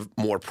got to give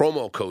more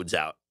promo codes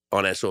out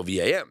on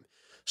SOVAM.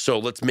 So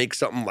let's make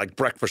something like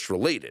breakfast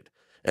related.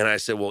 And I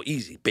said, well,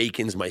 easy.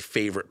 Bacon's my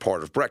favorite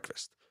part of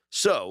breakfast.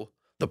 So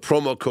the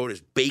promo code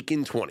is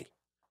BACON20.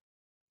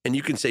 And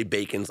you can say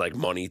bacon's like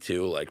money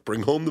too, like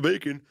bring home the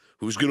bacon.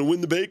 Who's going to win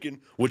the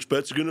bacon? Which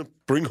bet's going to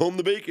bring home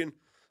the bacon?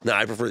 No,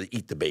 I prefer to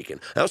eat the bacon.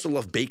 I also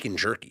love bacon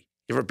jerky.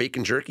 You ever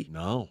bacon jerky?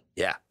 No.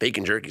 Yeah,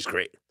 bacon jerky's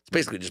great. It's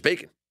basically just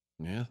bacon.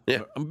 Yeah.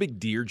 Yeah. I'm a big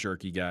deer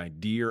jerky guy.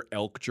 Deer,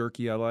 elk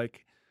jerky I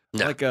like.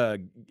 No. I like a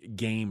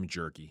game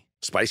jerky.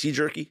 Spicy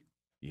jerky?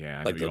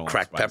 Yeah. Like the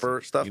cracked pepper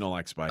stuff? You don't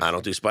like spicy. I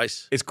don't do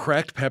spice. Is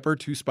cracked pepper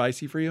too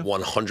spicy for you?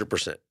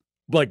 100%.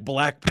 Like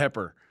black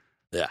pepper.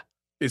 Yeah.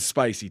 Is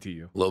spicy to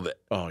you? A little bit.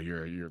 Oh,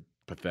 you're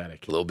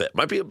pathetic. A little bit. I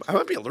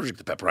might be allergic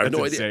to pepper. I have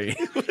no idea.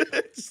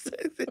 Insane.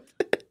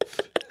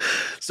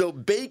 So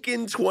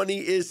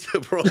BACON20 is the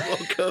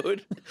promo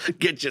code.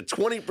 Get you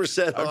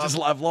 20% off.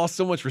 I've lost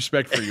so much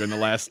respect for you in the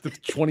last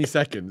 20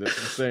 seconds. It's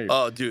insane.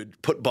 Oh,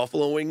 dude, put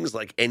buffalo wings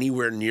like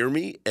anywhere near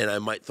me, and I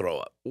might throw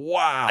up.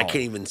 Wow. I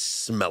can't even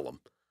smell them.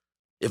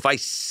 If I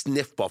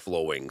sniff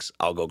buffalo wings,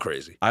 I'll go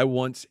crazy. I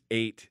once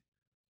ate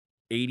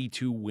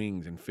 82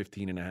 wings in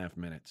 15 and a half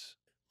minutes.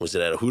 Was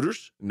it at a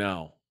Hooters?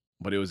 No,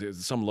 but it was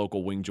some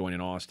local wing joint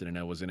in Austin, and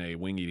I was in a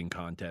wing eating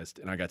contest,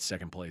 and I got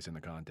second place in the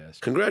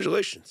contest.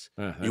 Congratulations.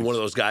 You one of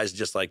those guys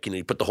just like,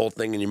 you put the whole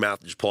thing in your mouth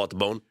and just pull out the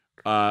bone?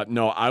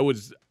 No, I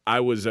was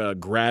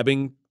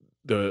grabbing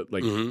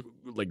the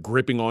like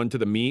gripping onto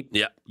the meat,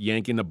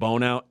 yanking the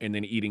bone out, and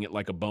then eating it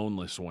like a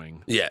boneless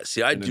wing. Yeah,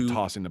 see, I do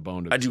tossing the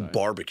bone to the side.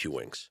 barbecue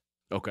wings.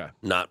 Okay.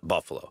 Not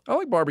buffalo. I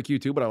like barbecue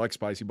too, but I like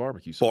spicy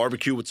barbecue.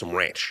 Barbecue with some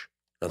ranch.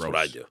 That's what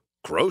I do.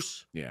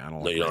 Gross? Yeah, I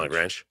don't like ranch. No, you don't like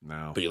ranch?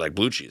 No. But you like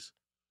blue cheese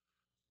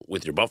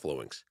with your buffalo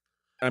wings.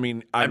 I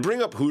mean, I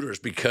bring up Hooters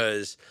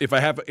because if I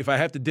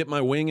have to dip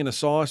my wing in a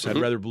sauce, I'd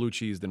rather blue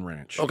cheese than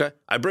ranch. Okay.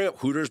 I bring up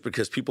Hooters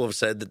because people have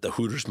said that the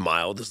Hooters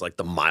mild is like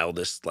the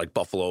mildest like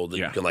buffalo that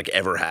you can like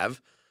ever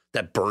have.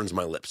 That burns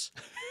my lips.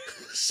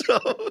 So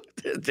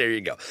there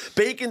you go.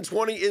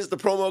 BACON20 is the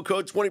promo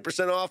code,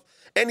 20% off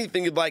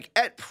anything you'd like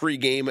at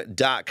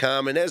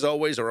pregame.com. And as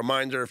always, a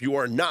reminder, if you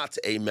are not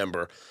a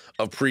member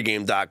of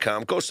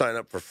pregame.com, go sign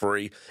up for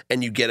free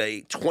and you get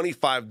a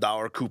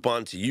 $25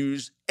 coupon to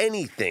use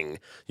anything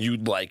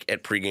you'd like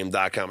at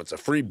pregame.com. It's a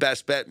free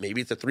best bet.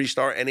 Maybe it's a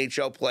 3-star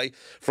NHL play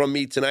from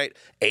me tonight.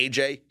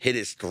 AJ hit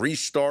his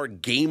 3-star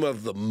game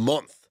of the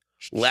month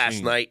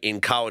last night in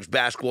college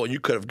basketball. You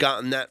could have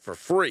gotten that for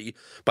free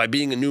by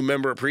being a new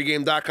member of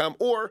pregame.com,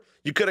 or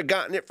you could have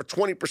gotten it for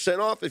 20%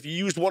 off if you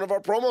used one of our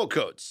promo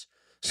codes.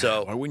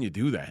 So why wouldn't you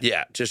do that?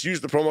 Yeah, just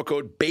use the promo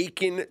code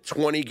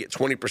BACON20, get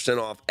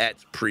 20% off at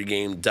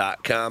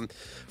pregame.com.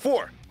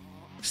 For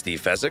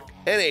Steve Fezzik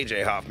and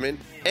AJ Hoffman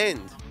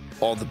and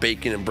all the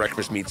bacon and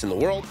breakfast meats in the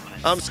world,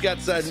 I'm Scott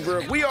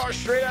Seidenberg. We are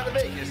Straight Out of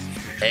Vegas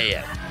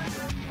AM.